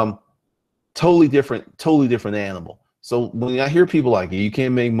 Totally different animal. So when I hear people like, you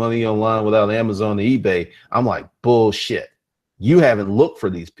can't make money online without Amazon or eBay, I'm like, bullshit. You haven't looked for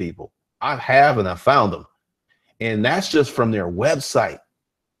these people. I have, and I found them. And that's just from their website.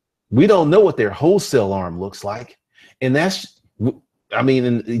 We don't know what their wholesale arm looks like. And that's, I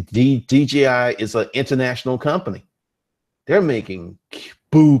mean, DJI is an international company. They're making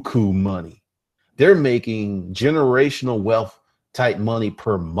buku money. They're making generational wealth type money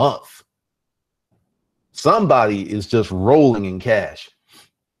per month. Somebody is just rolling in cash.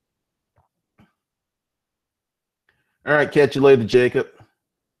 All right, catch you later, Jacob.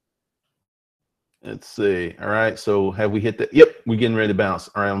 Let's see. All right, so have we hit that? Yep, we're getting ready to bounce.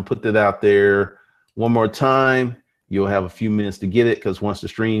 All right, I'm gonna put that out there one more time. You'll have a few minutes to get it because once the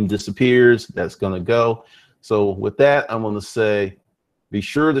stream disappears, that's gonna go. So with that, I'm gonna say, be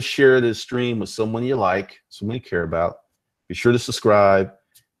sure to share this stream with someone you like, someone you care about. Be sure to subscribe.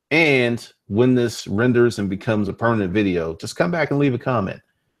 And when this renders and becomes a permanent video, just come back and leave a comment.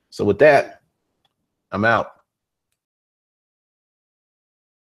 So with that, I'm out.